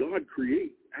would God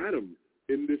create Adam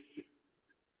in this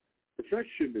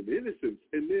perfection and innocence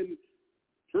and then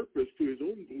purpose to his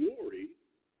own glory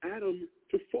Adam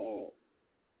to fall?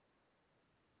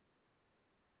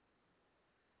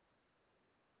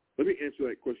 Let me answer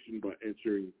that question by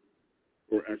answering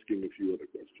or asking a few other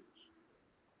questions.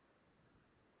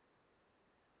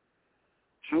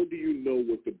 How do you know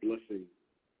what the blessing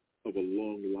of a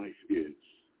long life is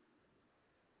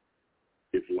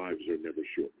if lives are never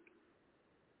short?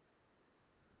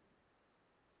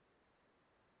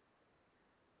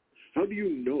 How do you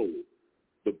know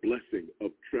the blessing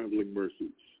of traveling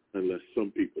mercies unless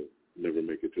some people never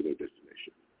make it to their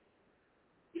destination?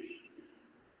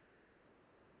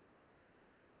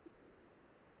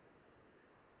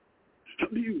 How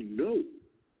do you know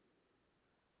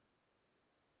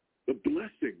the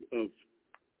blessing of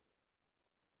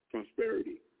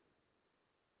prosperity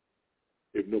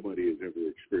if nobody has ever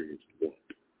experienced want?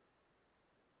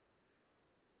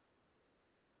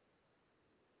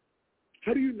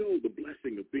 How do you know the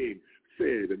blessing of being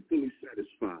fed and fully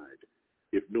satisfied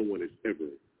if no one has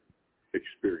ever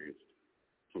experienced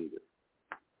hunger?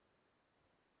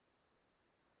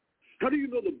 How do you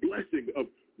know the blessing of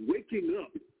waking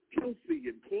up healthy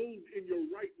and clothed in your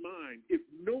right mind if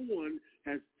no one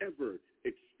has ever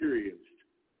experienced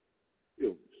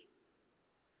illness?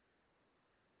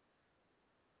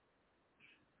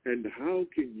 And how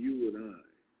can you and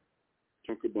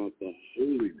I talk about the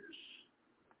holiness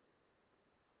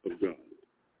of God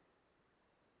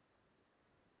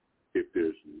if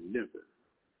there's never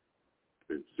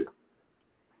been sin?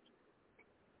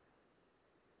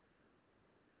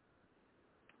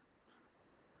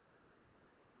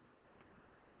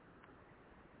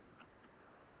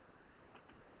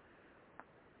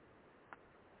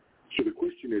 So the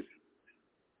question is,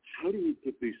 how do we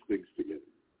put these things together?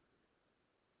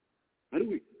 How do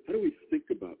we think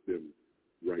about them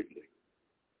rightly?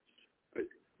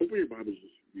 Open your Bibles,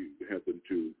 you have them,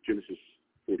 to Genesis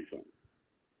 45.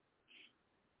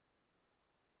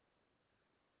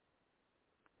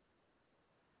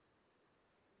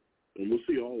 And we'll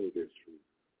see all of this from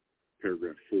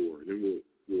paragraph 4, and then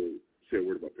we'll say a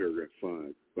word about paragraph 5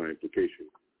 by implication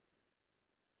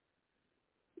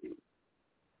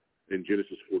in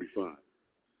Genesis 45.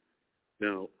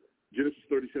 Now, Genesis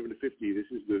 37 to 50, this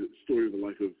is the story of the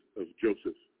life of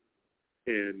Joseph.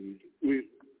 And we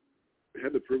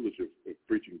had the privilege of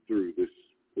preaching through this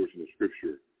portion of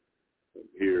Scripture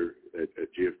here at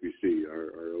GFBC.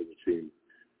 Our elder team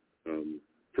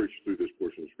preached through this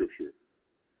portion of Scripture.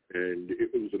 And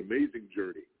it was an amazing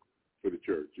journey for the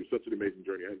church. It was such an amazing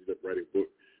journey. I ended up writing a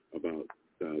book about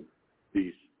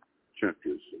these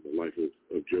chapters of the life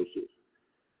of Joseph.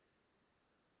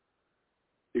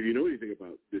 If you know anything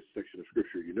about this section of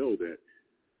Scripture, you know that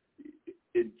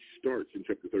it starts in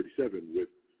chapter 37 with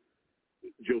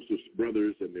Joseph's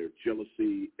brothers and their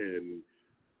jealousy and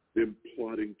them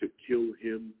plotting to kill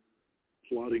him,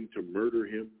 plotting to murder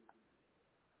him,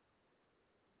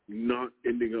 not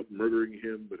ending up murdering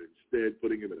him, but instead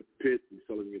putting him in a pit and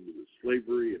selling him into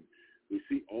slavery. And we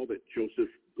see all that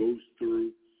Joseph goes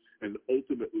through, and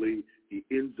ultimately he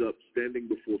ends up standing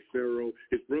before Pharaoh.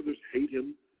 His brothers hate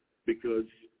him because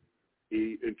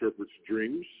he interprets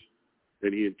dreams,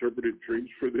 and he interpreted dreams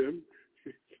for them.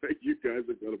 You guys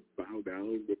are going to bow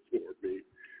down before me.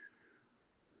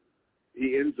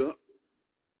 He ends up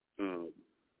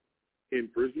in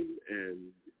prison, and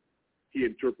he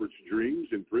interprets dreams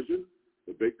in prison,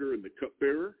 the baker and the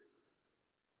cupbearer.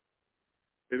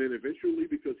 And then eventually,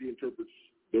 because he interprets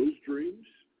those dreams,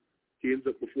 he ends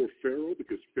up before Pharaoh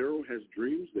because Pharaoh has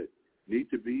dreams that need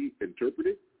to be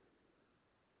interpreted.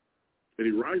 And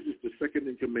he rises to second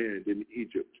in command in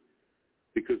Egypt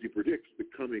because he predicts the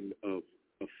coming of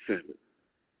a famine.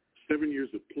 7 years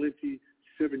of plenty,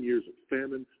 7 years of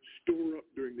famine. Store up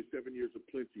during the 7 years of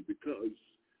plenty because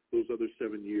those other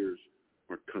 7 years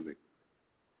are coming.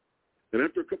 And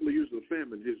after a couple of years of the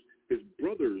famine, his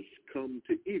brothers come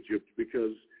to Egypt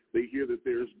because they hear that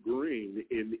there's grain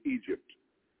in Egypt.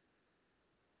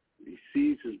 He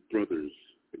sees his brothers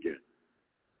again.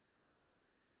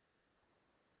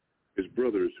 His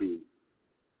brothers who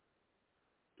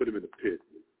put him in a pit,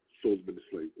 sold him into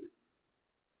slavery.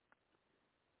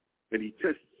 And he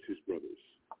tests his brothers.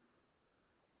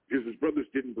 Because his brothers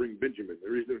didn't bring Benjamin. The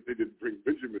reason they didn't bring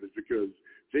Benjamin is because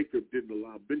Jacob didn't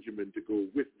allow Benjamin to go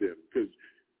with them. Because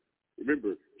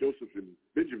remember, Joseph and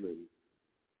Benjamin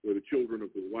were the children of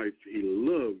the wife he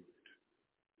loved.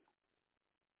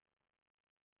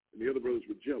 And the other brothers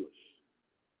were jealous.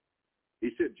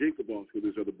 He sent Jacob off with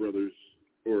his other brothers,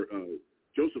 or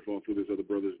Joseph off with his other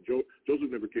brothers. Joseph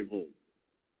never came home.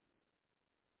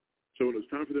 So when it was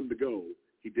time for them to go,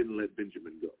 he didn't let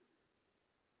Benjamin go.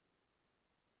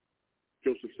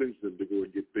 Joseph sends them to go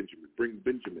and get Benjamin, bring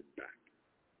Benjamin back.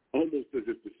 Almost as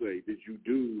if to say, did you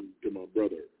do to my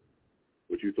brother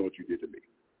what you thought you did to me?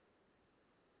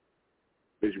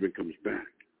 Benjamin comes back.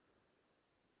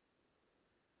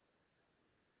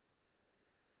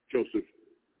 Joseph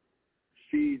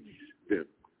feeds them,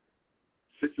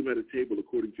 sits them at a table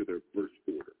according to their birth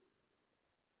order,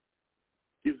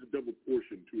 gives a double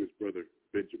portion to his brother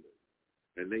Benjamin,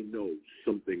 and they know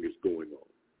something is going on.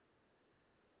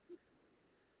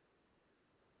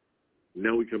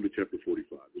 Now we come to chapter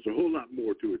 45. There's a whole lot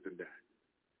more to it than that.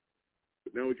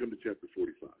 But now we come to chapter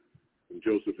 45, and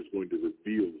Joseph is going to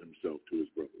reveal himself to his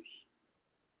brothers.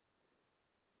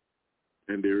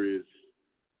 And there is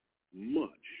much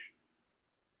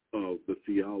of the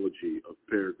theology of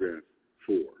paragraph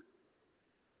 4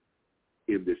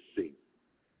 in this scene.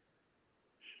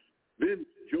 Then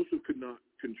Joseph could not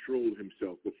control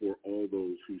himself before all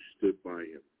those who stood by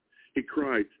him. He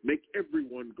cried, "Make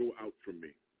everyone go out from me."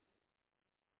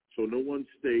 So no one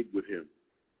stayed with him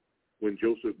when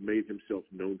Joseph made himself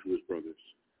known to his brothers.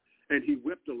 And he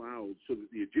wept aloud so that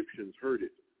the Egyptians heard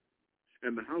it.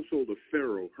 And the household of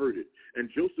Pharaoh heard it. And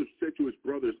Joseph said to his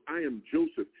brothers, I am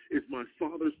Joseph. Is my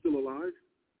father still alive?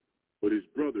 But his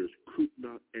brothers could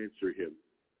not answer him,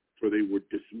 for they were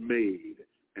dismayed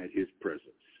at his presence.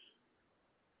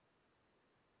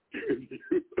 Can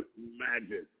you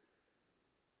imagine?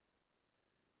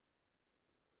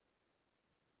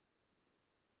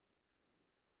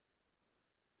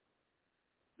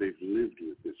 They've lived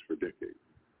with this for decades.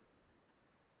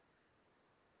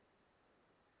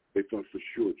 They thought for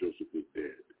sure Joseph was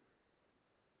dead.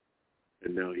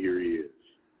 And now here he is,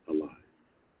 alive.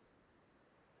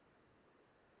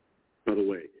 By the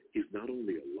way, he's not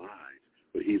only alive,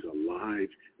 but he's alive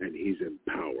and he's in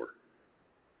power.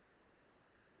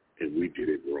 And we did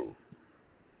it wrong.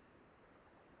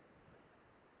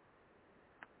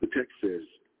 The text says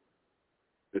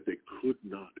that they could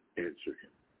not answer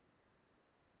him.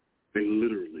 They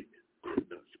literally could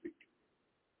not speak.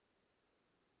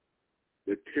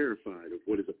 They're terrified of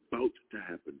what is about to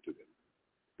happen to them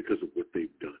because of what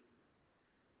they've done.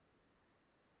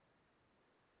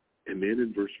 And then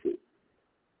in verse 4,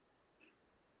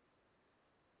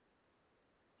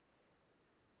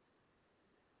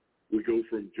 we go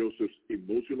from Joseph's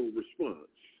emotional response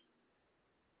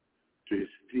to his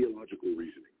theological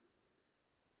reasoning.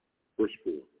 Verse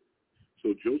 4.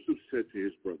 So Joseph said to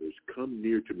his brothers, come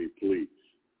near to me, please.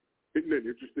 Isn't that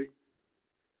interesting?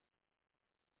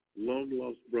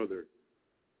 Long-lost brother.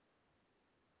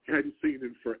 Hadn't seen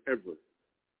him forever.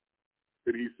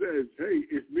 And he says, hey,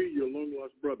 it's me, your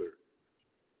long-lost brother.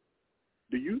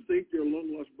 Do you think your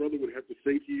long-lost brother would have to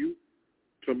say to you,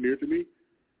 come near to me?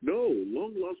 No,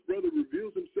 long-lost brother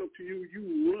reveals himself to you.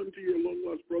 You run to your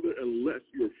long-lost brother unless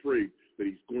you're afraid that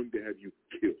he's going to have you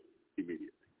killed immediately.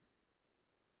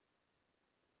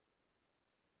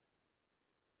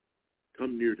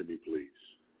 Come near to me, please.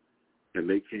 And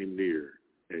they came near,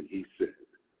 and he said,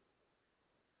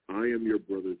 I am your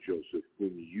brother Joseph,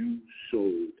 whom you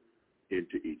sold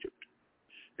into Egypt.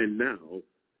 And now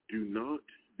do not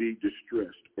be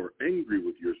distressed or angry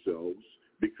with yourselves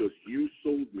because you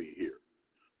sold me here.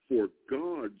 For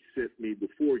God sent me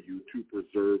before you to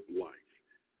preserve life.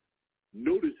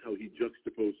 Notice how he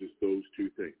juxtaposes those two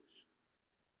things.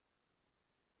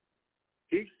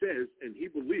 He says, and he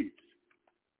believes,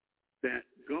 that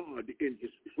God in his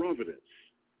providence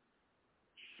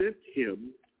sent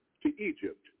him to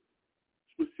Egypt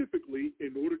specifically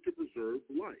in order to preserve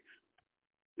life.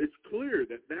 It's clear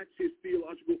that that's his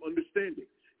theological understanding.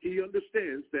 He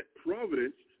understands that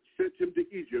providence sent him to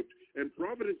Egypt, and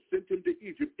providence sent him to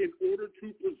Egypt in order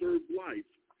to preserve life.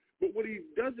 But what he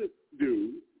doesn't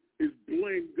do is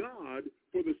blame God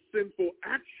for the sinful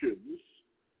actions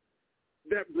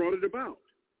that brought it about.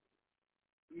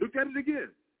 Look at it again.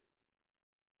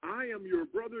 I am your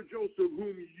brother Joseph,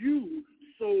 whom you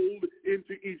sold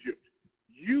into Egypt.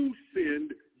 You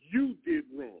sinned. You did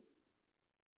wrong.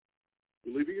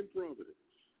 Believing in providence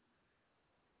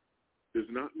does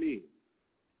not mean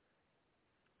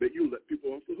that you let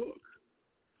people off the hook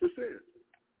for sin.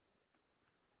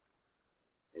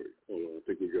 All right, hold on, I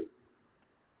think we're good.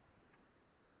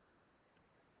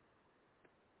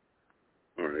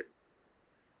 All right.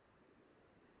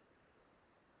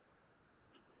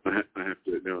 I have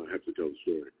to tell the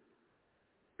story.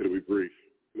 It'll be brief.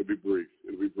 It'll be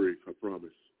brief. I promise.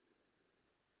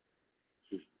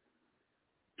 This is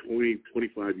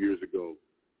 25 years ago.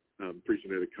 I'm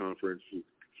preaching at a conference with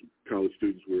college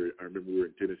students I remember we were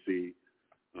in Tennessee.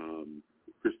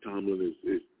 Chris Tomlin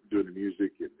is doing the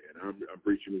music, and I'm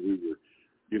preaching. We were,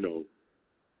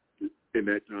 in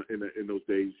that time, in those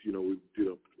days, we did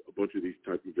a bunch of these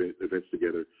type of events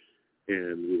together.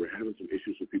 And we were having some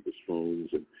issues with people's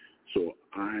phones. And so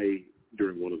I,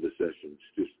 during one of the sessions,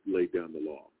 just laid down the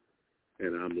law.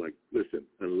 And I'm like, listen,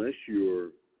 unless you're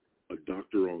a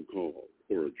doctor on call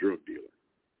or a drug dealer,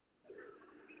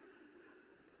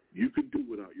 you can do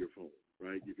without your phone,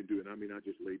 right? You can do it. I mean, I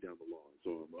just laid down the law.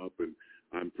 So I'm up and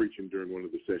I'm preaching during one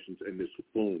of the sessions, and this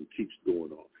phone keeps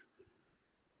going off.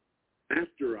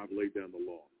 After I've laid down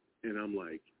the law, and I'm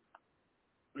like,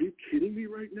 are you kidding me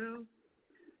right now?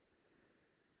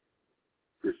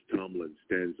 Chris Tomlin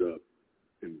stands up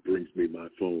and brings me my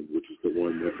phone, which is the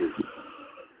one that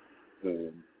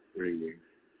was ringing.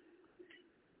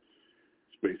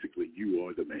 It's basically, you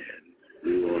are the man.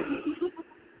 You are the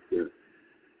yeah.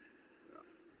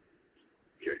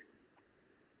 Okay.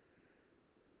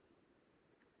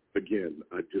 Again,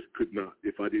 I just could not.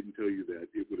 If I didn't tell you that,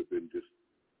 it would have been just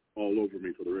all over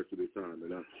me for the rest of this time.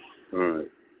 And all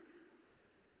right.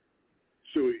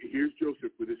 So here's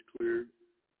Joseph with his clear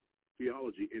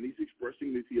theology, and he's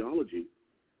expressing the theology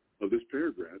of this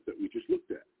paragraph that we just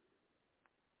looked at.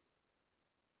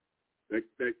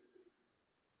 That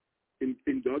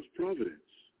in God's providence,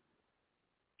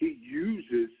 he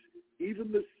uses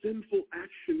even the sinful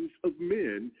actions of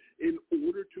men in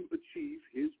order to achieve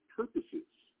his purposes.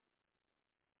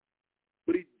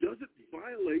 But he doesn't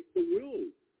violate the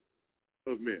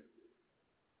will of men.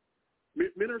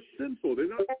 Men are sinful. They're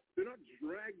not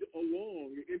dragged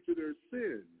along into their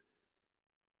sin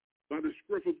by the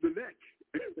scruff of the neck,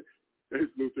 as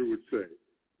Luther would say.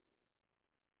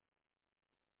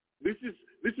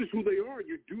 This is who they are.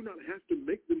 You do not have to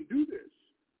make them do this.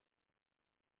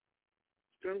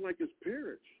 It's kind of like as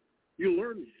parents. You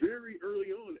learn very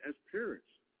early on as parents.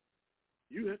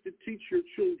 You have to teach your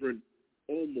children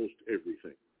almost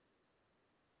everything.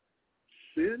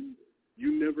 Sin,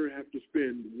 you never have to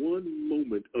spend one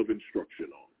moment of instruction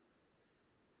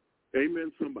on.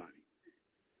 Amen, somebody.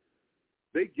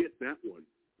 They get that one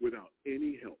without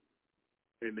any help,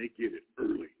 and they get it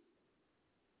early.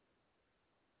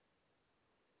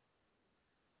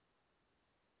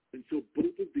 And so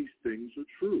both of these things are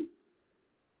true.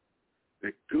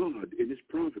 That God, in his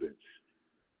providence,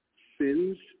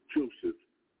 sends Joseph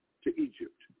to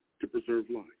Egypt to preserve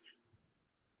life.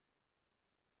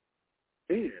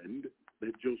 And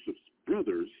that Joseph's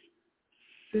brothers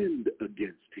sinned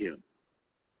against him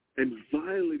and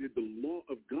violated the law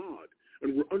of God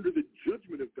and were under the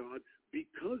judgment of God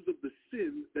because of the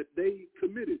sin that they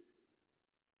committed.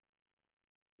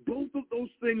 Both of those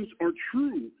things are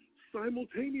true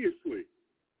simultaneously.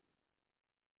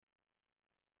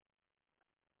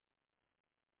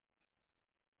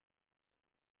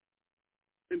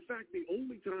 In fact, the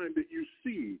only time that you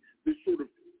see this sort of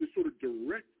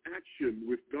direct action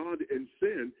with God and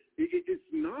sin, it's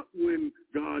not when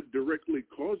God directly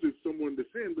causes someone to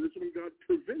sin, but it's when God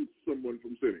prevents someone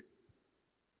from sinning.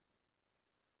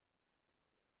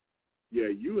 Yeah,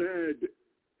 you had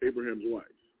Abraham's wife.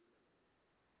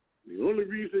 The only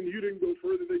reason you didn't go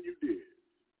further than you did,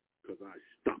 because I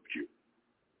stopped you.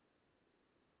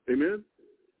 Amen?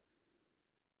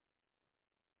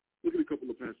 Look at a couple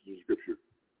of passages of Scripture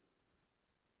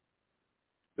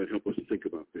that help us think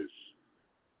about this.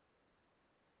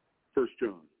 1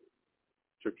 John,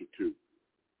 chapter 2.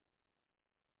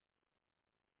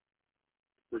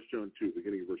 1 John 2,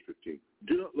 beginning of verse 15.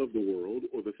 Do not love the world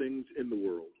or the things in the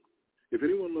world. If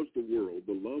anyone loves the world,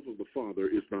 the love of the Father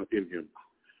is not in him.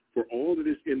 For all that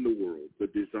is in the world, the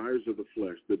desires of the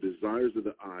flesh, the desires of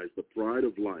the eyes, the pride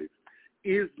of life,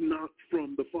 is not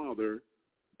from the Father,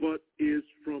 but is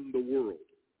from the world.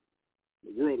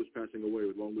 The world is passing away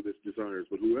along with its desires,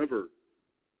 but whoever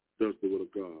does the will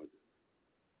of God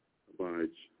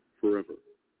abides forever.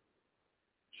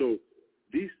 So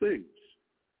these things,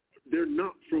 they're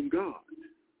not from God.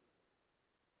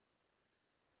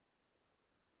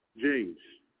 James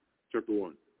chapter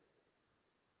 1.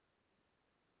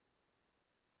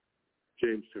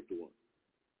 James chapter 1.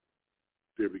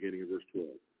 There beginning of verse 12.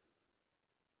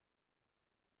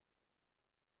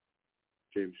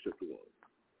 James chapter 1.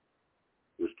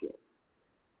 Verse 12.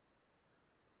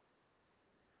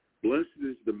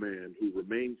 Blessed is the man who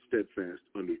remains steadfast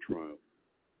under trial.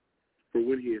 For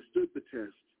when he has stood the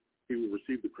test, he will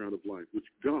receive the crown of life, which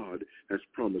God has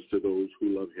promised to those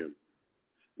who love him.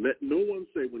 Let no one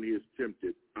say when he is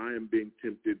tempted, I am being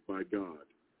tempted by God.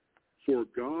 For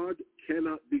God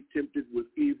cannot be tempted with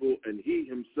evil, and he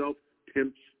himself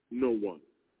tempts no one.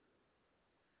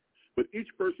 But each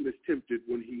person is tempted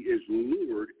when he is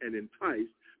lured and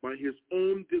enticed by his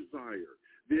own desire.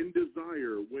 Then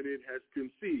desire, when it has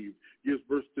conceived, gives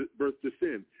birth to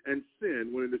sin. And sin,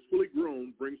 when it is fully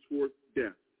grown, brings forth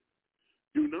death.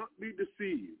 Do not be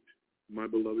deceived, my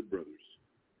beloved brothers.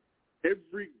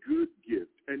 Every good gift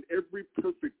and every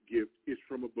perfect gift is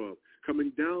from above,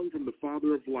 coming down from the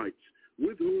Father of lights,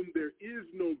 with whom there is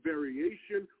no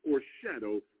variation or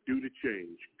shadow due to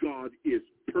change. God is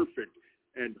perfect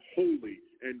and holy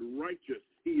and righteous.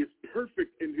 He is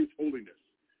perfect in his holiness.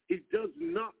 He does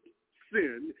not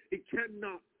sin. He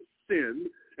cannot sin,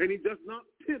 and he does not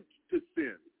tempt to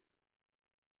sin.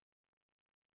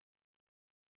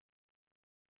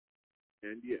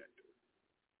 And yet,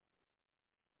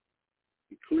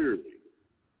 he clearly,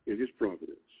 in his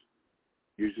providence,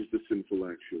 uses the sinful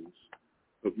actions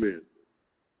of men.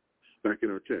 Back in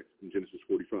our text in Genesis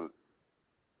 45.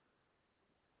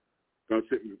 God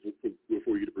sent me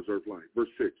before you to preserve life. Verse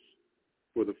 6,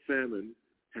 for the famine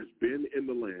has been in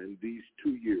the land these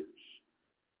 2 years,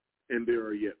 and there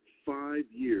are yet 5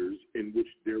 years in which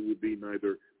there will be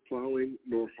neither plowing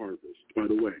nor harvest. By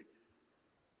the way,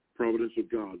 providence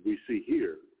of God we see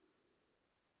here,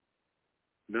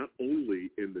 not only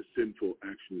in the sinful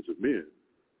actions of men,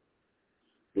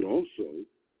 but also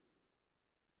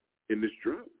in this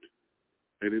drought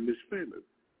and in this famine.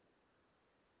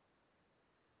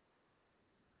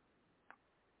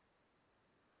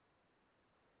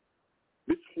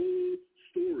 This whole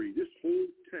story, this whole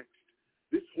text,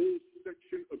 this whole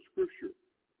section of Scripture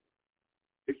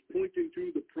is pointing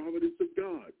to the providence of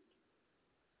God.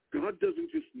 God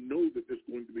doesn't just know that there's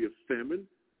going to be a famine.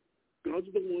 God's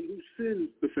the one who sends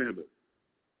the famine.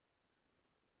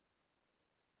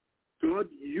 God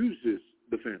uses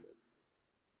the famine.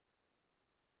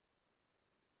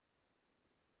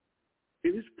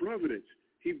 In his providence,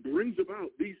 he brings about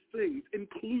these things,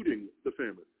 including the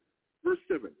famine. Verse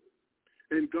 7,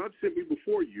 and God sent me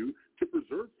before you to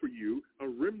preserve for you a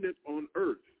remnant on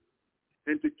earth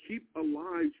and to keep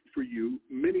alive for you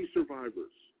many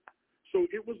survivors. So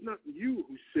it was not you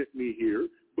who sent me here,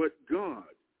 but God.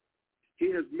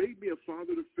 He has made me a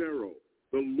father to Pharaoh,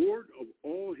 the Lord of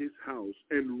all his house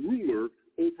and ruler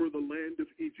over the land of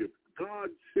Egypt. God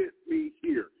sent me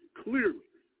here, clearly.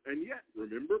 And yet,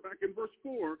 remember back in verse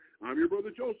 4, I'm your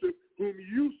brother Joseph, whom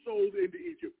you sold into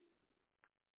Egypt.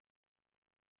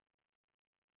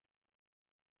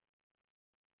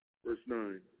 Verse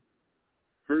 9,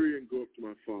 hurry and go up to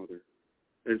my father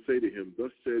and say to him,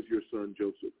 thus says your son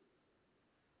Joseph,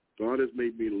 God has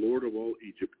made me Lord of all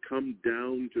Egypt. Come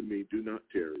down to me, do not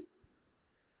tarry.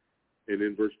 And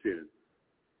in verse 10,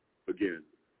 again,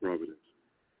 providence.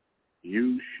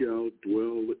 You shall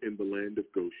dwell in the land of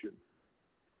Goshen.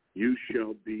 You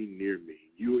shall be near me,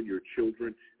 you and your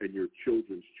children and your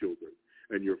children's children,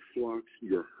 and your flocks,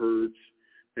 your herds,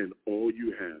 and all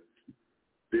you have.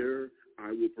 There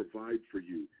I will provide for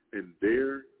you, and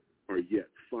there are yet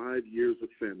 5 years of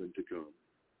famine to come,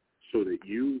 so that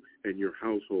you and your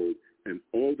household and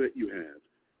all that you have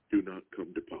do not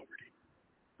come to poverty.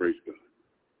 Praise God.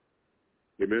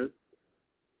 Amen?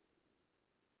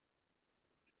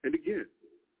 And again,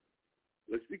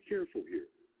 let's be careful here.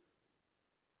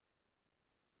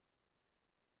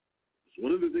 It's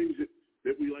one of the things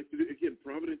that we like to do. Again,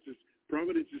 providence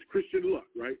is Christian luck,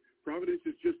 right? Providence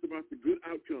is just about the good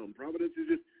outcome. Providence is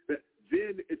just that,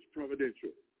 then it's providential.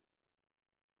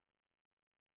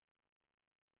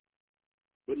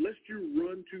 But lest you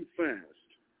run too fast,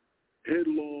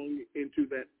 headlong into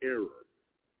that error,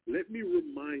 let me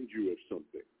remind you of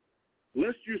something.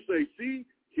 Lest you say, see,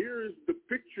 here is the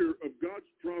picture of God's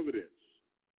providence.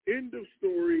 End of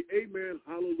story. Amen.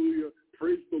 Hallelujah.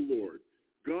 Praise the Lord.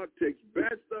 God takes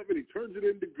bad stuff and he turns it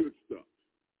into good stuff.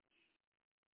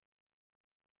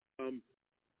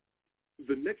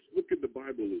 The next book in the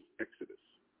Bible is Exodus.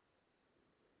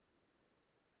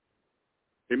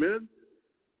 Amen?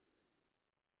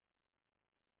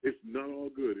 It's not all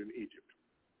good in Egypt.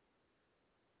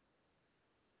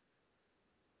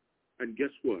 And guess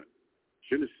what?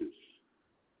 Genesis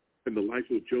and the life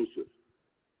of Joseph,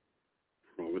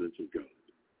 providence of God.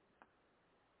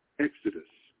 Exodus,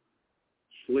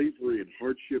 slavery and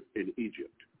hardship in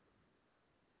Egypt,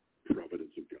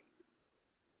 providence of God.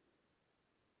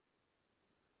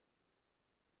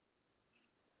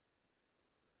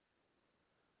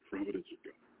 Providence of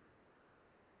God.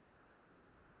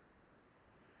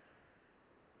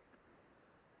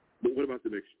 But what about the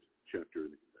next chapter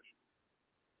in the confession?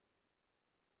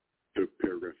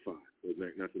 Paragraph 5.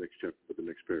 Not the next chapter, but the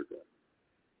next paragraph.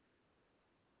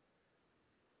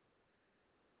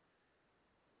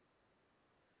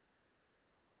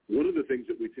 One of the things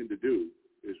that we tend to do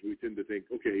is we tend to think,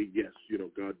 okay, yes,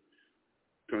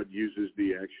 God uses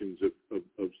the actions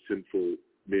of sinful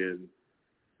men,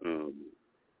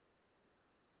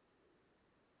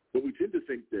 but we tend to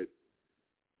think that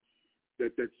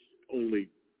that's only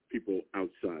people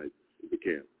outside the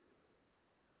camp.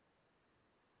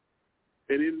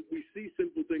 And then we see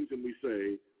sinful things and we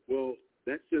say, well,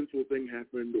 that sinful thing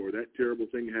happened or that terrible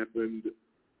thing happened,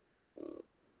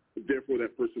 therefore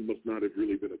that person must not have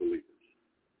really been a believer.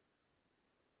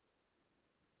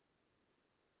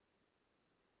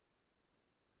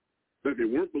 That they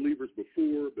weren't believers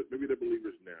before, but maybe they're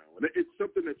believers now. And it's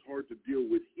something that's hard to deal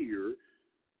with here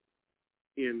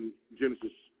in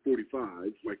Genesis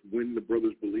 45, like when the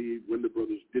brothers believed, when the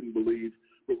brothers didn't believe.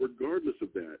 But regardless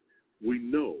of that, we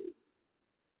know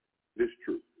this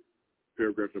truth.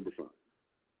 Paragraph number 5.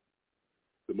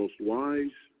 The most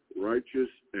wise, righteous,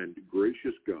 and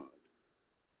gracious God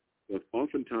doth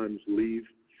oftentimes leave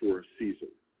for a season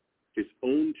his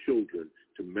own children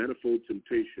to manifold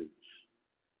temptations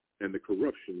and the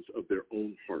corruptions of their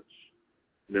own hearts.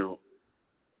 Now,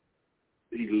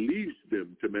 he leaves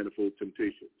them to manifold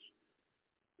temptations.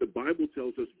 The Bible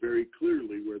tells us very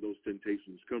clearly where those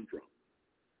temptations come from.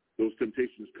 Those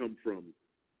temptations come from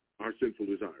our sinful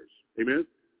desires. Amen?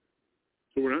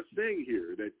 So we're not saying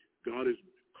here that God is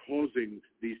causing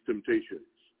these temptations.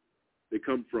 They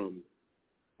come from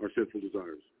our sinful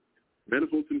desires,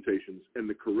 manifold temptations, and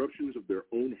the corruptions of their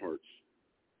own hearts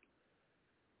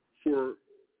for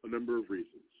a number of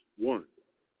reasons. One,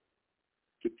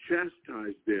 to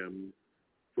chastise them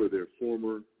for their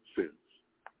former sins.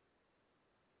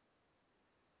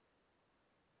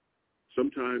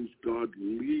 Sometimes God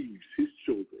leaves his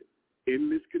children in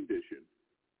this condition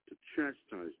to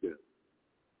chastise them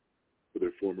for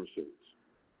their former sins.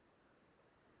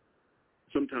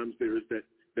 Sometimes there is that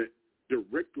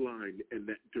direct line and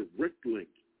that direct link,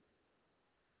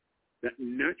 that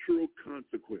natural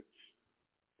consequence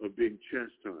of being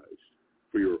chastised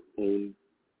for your own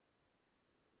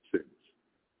sins.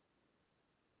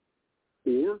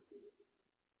 Or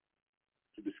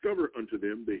to discover unto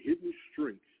them the hidden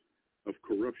strength of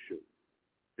corruption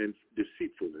and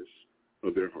deceitfulness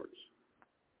of their hearts.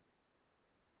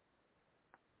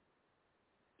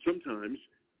 Sometimes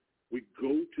we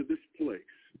go to this place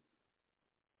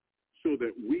so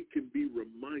that we can be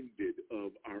reminded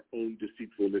of our own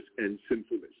deceitfulness and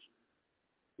sinfulness.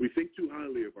 We think too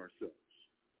highly of ourselves.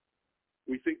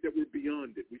 We think that we're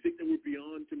beyond it. We think that we're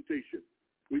beyond temptation.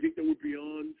 We think that we're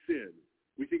beyond sin.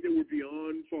 We think that we're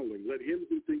beyond falling. Let him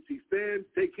who thinks he stands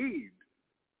take heed,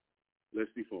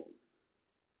 lest he fall.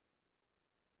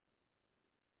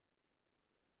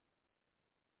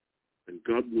 And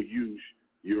God will use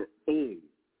your own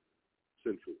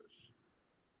sinfulness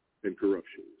and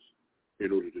corruptions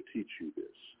in order to teach you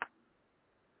this,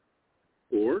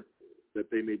 or that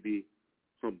they may be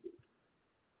humbled.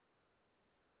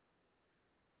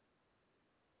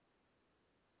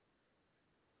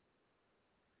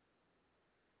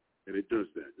 And it does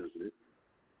that, doesn't it?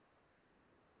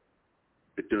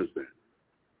 It does that.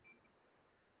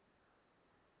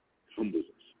 It humbles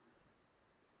us.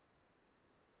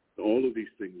 All of these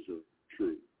things are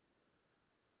true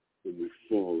when we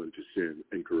fall into sin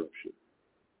and corruption.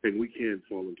 And we can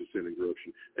fall into sin and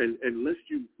corruption. And lest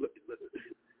you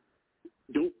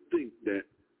don't think that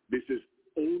this is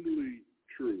only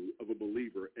true of a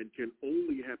believer and can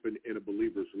only happen in a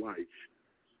believer's life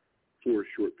for a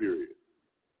short period.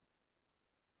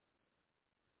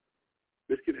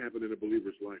 This can happen in a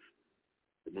believer's life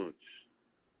for months,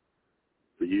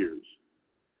 for years.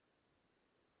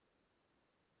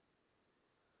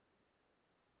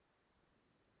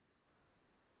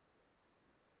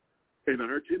 And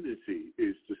our tendency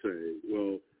is to say,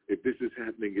 well, if this is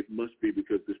happening, it must be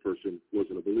because this person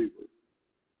wasn't a believer.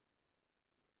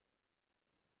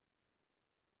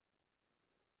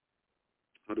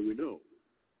 How do we know?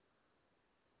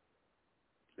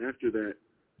 After that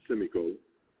semicolon,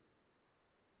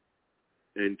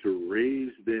 and to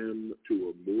raise them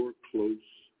to a more close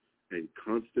and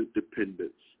constant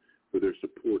dependence for their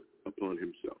support upon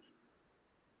himself.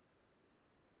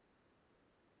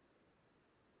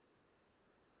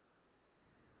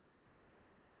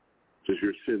 Does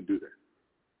your sin do that?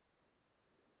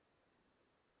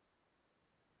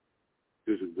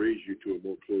 Does it raise you to a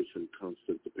more close and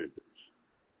constant dependence?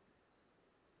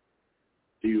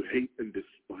 Do you hate and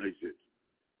despise it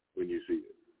when you see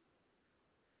it?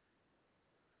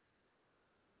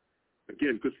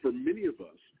 Again, because for many of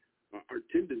us, our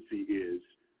tendency is,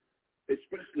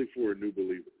 especially for a new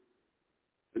believer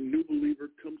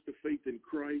comes to faith in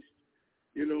Christ,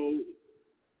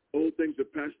 old things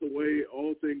have passed away,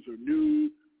 all things are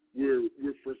new. We're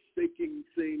forsaking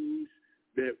things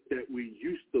that we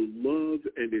used to love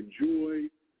and enjoy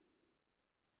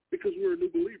because we're a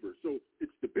new believer. So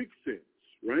it's the big sins,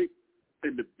 right?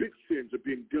 And the big sins are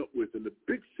being dealt with, and the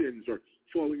big sins are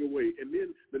falling away. And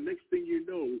then the next thing you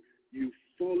know, you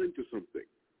fall into something.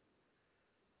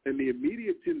 And the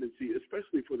immediate tendency,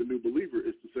 especially for the new believer,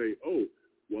 is to say, oh,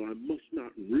 well, I must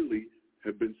not really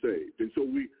have been saved. And so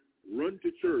we run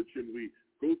to church and we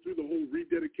go through the whole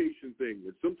rededication thing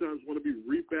and sometimes want to be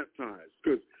rebaptized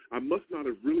because I must not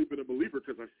have really been a believer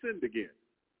because I sinned again.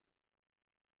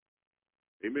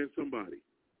 Amen, somebody.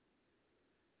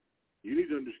 You need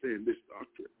to understand this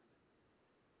doctrine.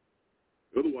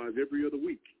 Otherwise, every other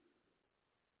week,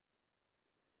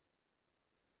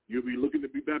 you'll be looking to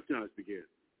be baptized again.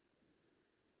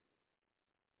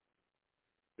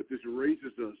 But this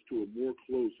raises us to a more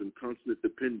close and constant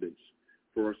dependence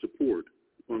for our support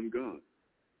upon God.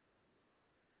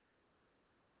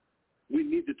 We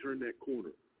need to turn that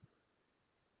corner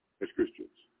as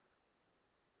Christians.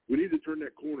 We need to turn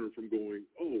that corner from going,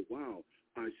 oh, wow,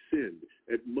 I sinned.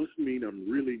 It must mean I'm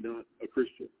really not a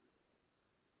Christian.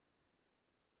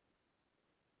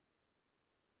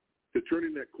 To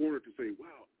turning that corner to say,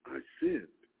 wow, I sinned.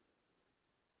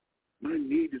 My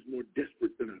need is more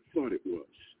desperate than I thought it was.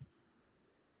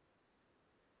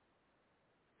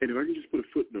 And if I can just put a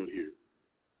footnote here,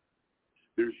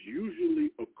 there's usually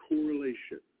a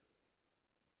correlation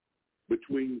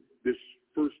between this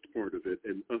first part of it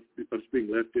and us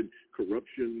being left in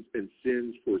corruptions and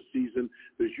sins for a season.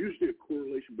 There's usually a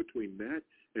correlation between that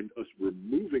and us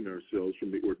removing ourselves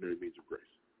from the ordinary means of grace.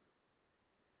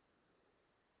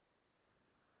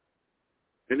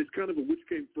 And it's kind of a which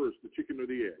came first, the chicken or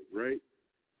the egg, right?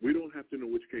 We don't have to know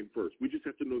which came first. We just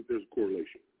have to know that there's a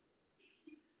correlation.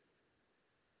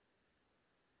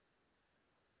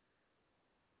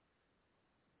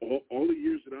 All the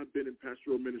years that I've been in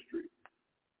pastoral ministry,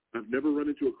 I've never run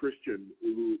into a Christian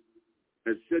who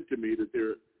has said to me that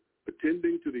they're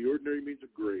attending to the ordinary means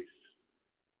of grace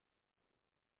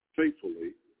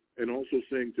faithfully, and also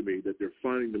saying to me that they're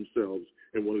finding themselves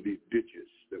in one of these ditches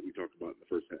that we talked about in the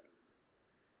first half.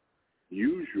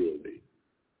 Usually,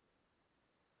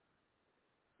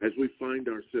 as we find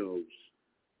ourselves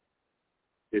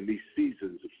in these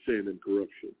seasons of sin and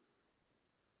corruption,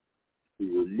 we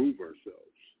remove ourselves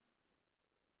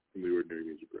from the ordinary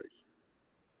means of grace.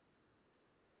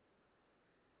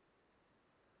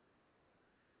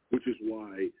 Which is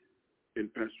why in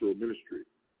pastoral ministry,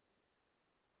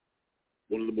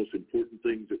 one of the most important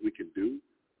things that we can do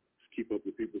is keep up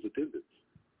with people's attendance.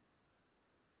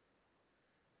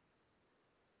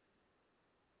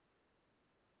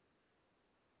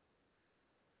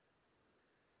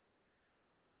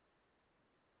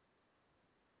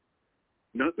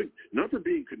 Not for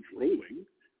being controlling,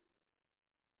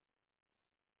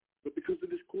 but because of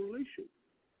this correlation.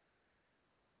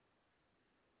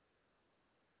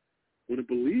 When a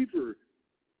believer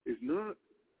is not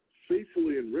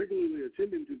faithfully and regularly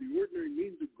attending to the ordinary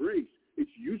means of grace,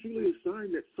 it's usually a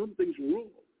sign that something's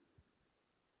wrong.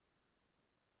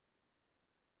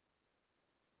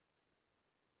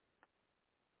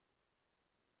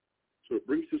 So it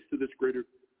brings us to this greater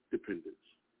dependence.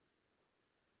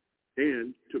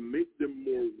 And to make them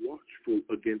more watchful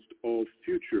against all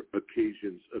future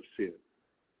occasions of sin.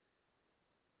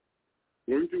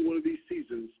 Going through one of these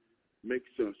seasons makes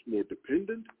us more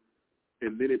dependent,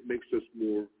 and then it makes us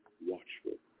more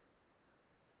watchful.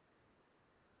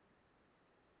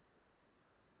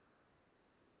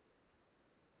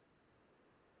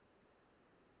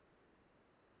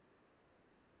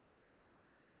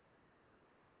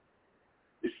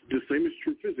 The same is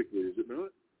true physically, is it not?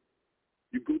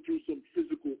 You go through some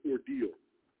physical ordeal.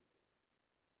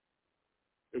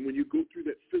 And when you go through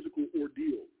that physical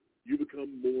ordeal, you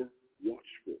become more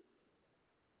watchful.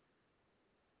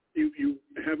 You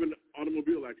have an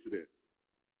automobile accident.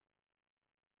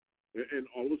 And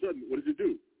all of a sudden, what does it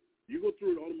do? You go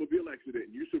through an automobile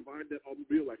accident, and you survive that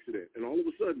automobile accident. And all of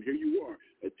a sudden, here you are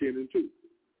at 10 and 2.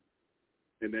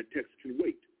 And that text can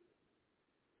wait.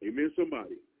 Amen,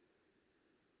 somebody.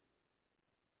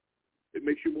 It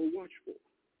makes you more watchful.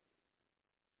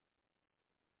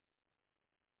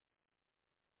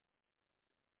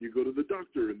 You go to the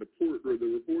doctor, and the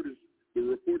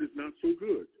report is not so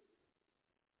good.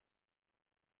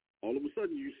 All of a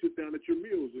sudden, you sit down at your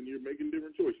meals, and you're making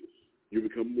different choices. You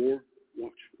become more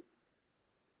watchful.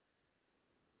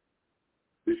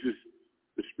 This is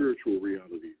the spiritual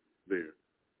reality there.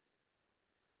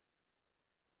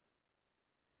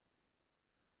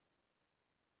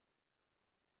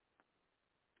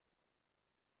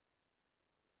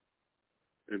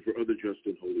 And for other just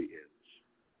and holy ends,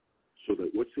 so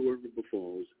that whatsoever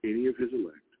befalls any of his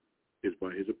elect is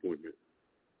by his appointment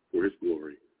for his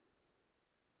glory,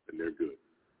 and they're good.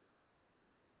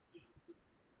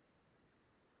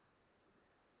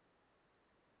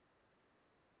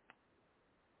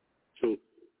 So,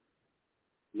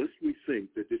 lest we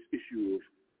think that this issue of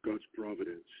God's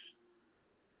providence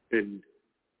and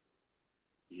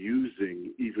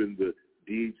using even the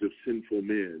deeds of sinful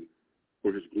men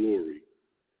for his glory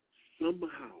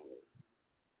somehow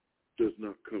does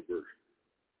not cover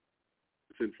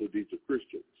sinful deeds of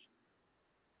Christians.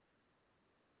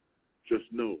 Just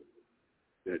know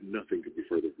that nothing could be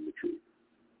further from the truth.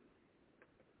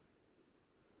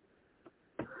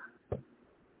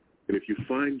 And if you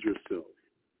find yourself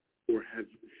or have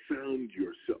found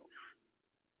yourself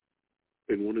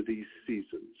in one of these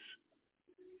seasons,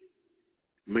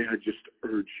 may I just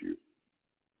urge you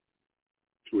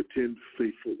to attend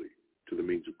faithfully to the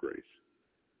means of grace.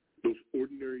 Those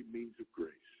ordinary means of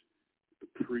grace,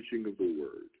 the preaching of the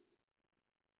word,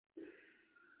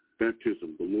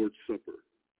 baptism, the Lord's Supper,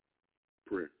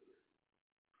 prayer.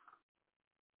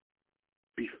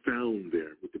 Be found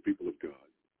there with the people of God.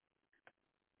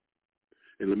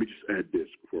 And let me just add this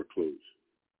before I close.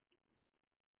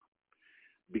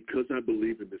 Because I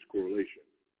believe in this correlation,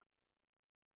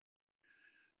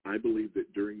 I believe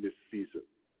that during this season,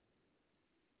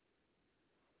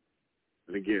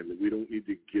 And again, we don't need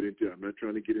to get into, I'm not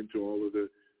trying to get into all of the,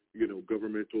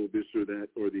 governmental this or that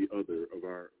or the other of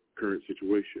our current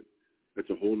situation. That's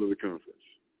a whole nother conference.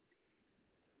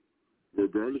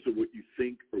 Regardless of what you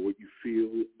think or what you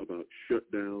feel about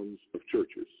shutdowns of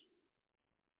churches,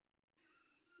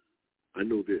 I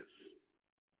know this.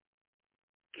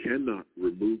 Cannot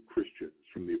remove Christians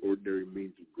from the ordinary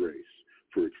means of grace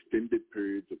for extended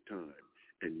periods of time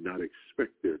and not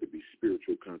expect there to be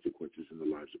spiritual consequences in the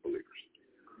lives of believers.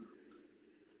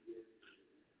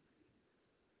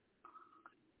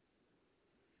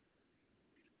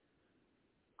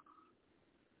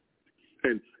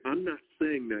 And I'm not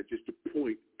saying that just to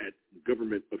point at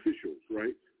government officials,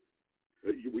 right?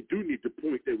 We do need to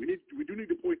point that. We do need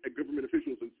to point at government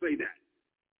officials and say that.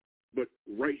 But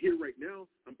right here, right now,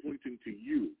 I'm pointing to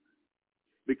you.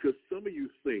 Because some of you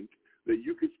think that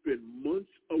you could spend months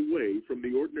away from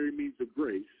the ordinary means of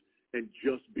grace and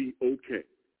just be okay.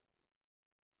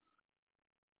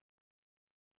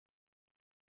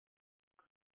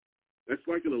 That's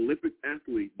like an Olympic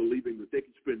athlete believing that they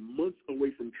can spend months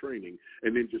away from training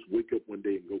and then just wake up one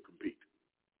day and go compete.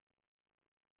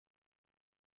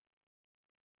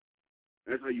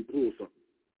 That's how you pull something.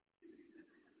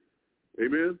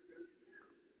 Amen?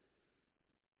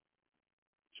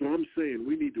 So I'm saying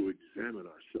we need to examine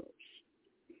ourselves.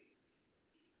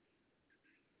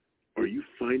 Are you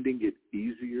finding it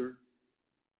easier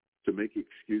to make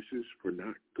excuses for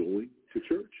not going to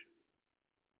church?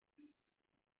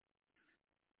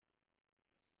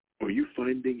 Are you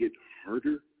finding it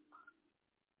harder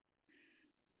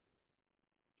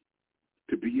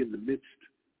to be in the midst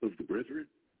of the brethren?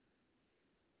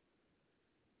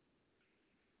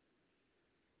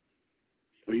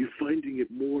 Are you finding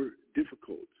it more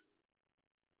difficult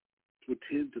to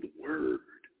attend to the Word,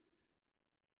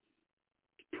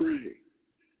 to pray?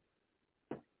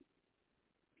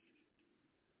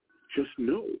 Just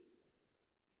know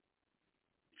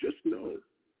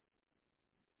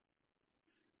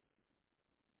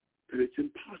that it's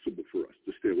impossible for us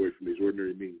to stay away from these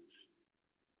ordinary means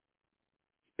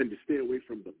and to stay away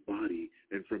from the body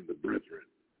and from the brethren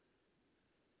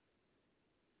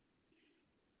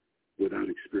without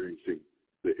experiencing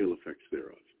the ill effects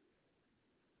thereof.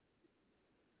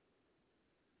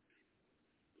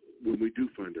 When we do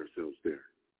find ourselves there,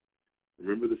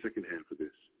 remember the second half of this.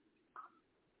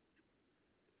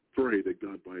 Pray that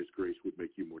God by His grace would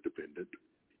make you more dependent.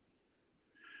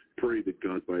 Pray that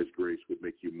God by His grace would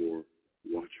make you more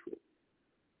watchful.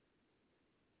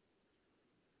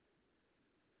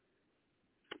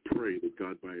 Pray that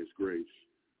God by His grace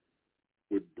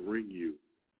would bring you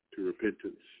to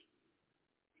repentance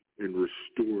and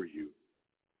restore you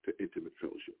to intimate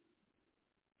fellowship.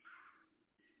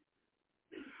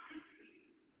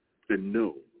 And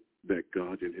know that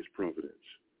God in His providence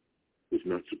was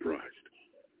not surprised.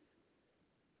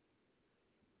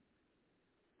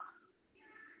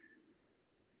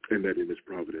 And that in His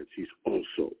providence, He's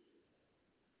also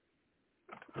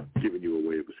given you a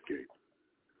way of escape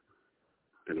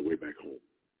and a way back home.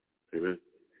 Amen?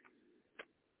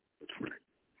 Let's pray.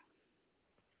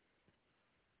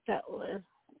 That was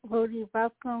Rody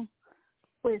Balcom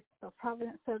with The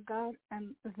Providence of God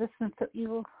and Resistance of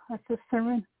Evil. That's the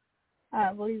sermon.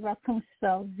 Rody Balcom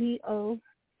spelled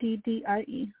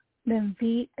Voddie, then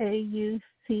Vaucham.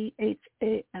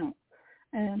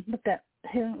 And look at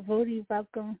him, Rody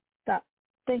Balcom.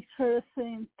 Thanks for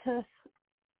listening to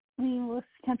me, Melissa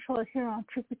Controller, here on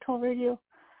Truth Be Told Radio.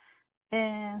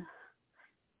 And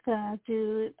gonna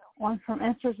do one from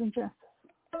Answers in Genesis.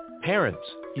 Parents,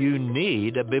 you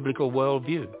need a biblical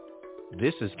worldview.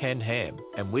 This is Ken Ham,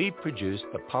 and we produce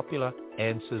the popular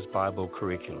Answers Bible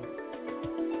curriculum.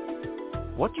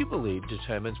 What you believe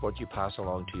determines what you pass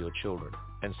along to your children.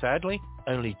 And sadly,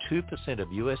 only 2%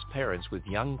 of U.S. parents with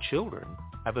young children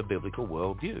have a biblical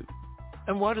worldview.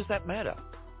 And why does that matter?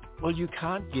 Well, you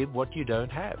can't give what you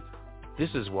don't have. This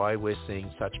is why we're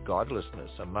seeing such godlessness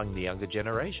among the younger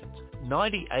generations.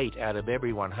 98 out of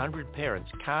every 100 parents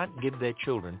can't give their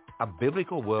children a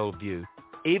biblical worldview,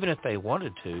 even if they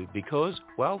wanted to, because,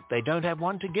 well, they don't have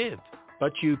one to give.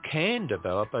 But you can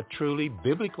develop a truly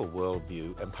biblical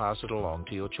worldview and pass it along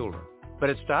to your children. But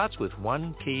it starts with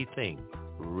one key thing.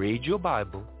 Read your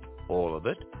Bible, all of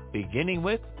it, beginning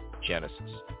with Genesis.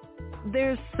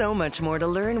 There's so much more to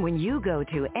learn when you go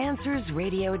to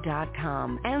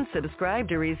AnswersRadio.com and subscribe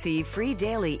to receive free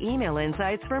daily email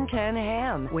insights from Ken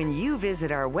Ham when you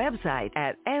visit our website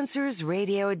at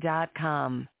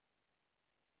AnswersRadio.com.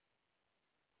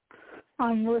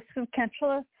 I'm Melissa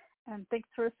Controller, and thanks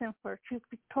for listening for Truth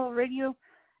Be Told Radio.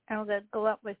 And we're going to go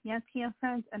out with Yancey and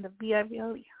Friends and the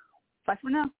VIVLE. Bye for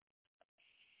now.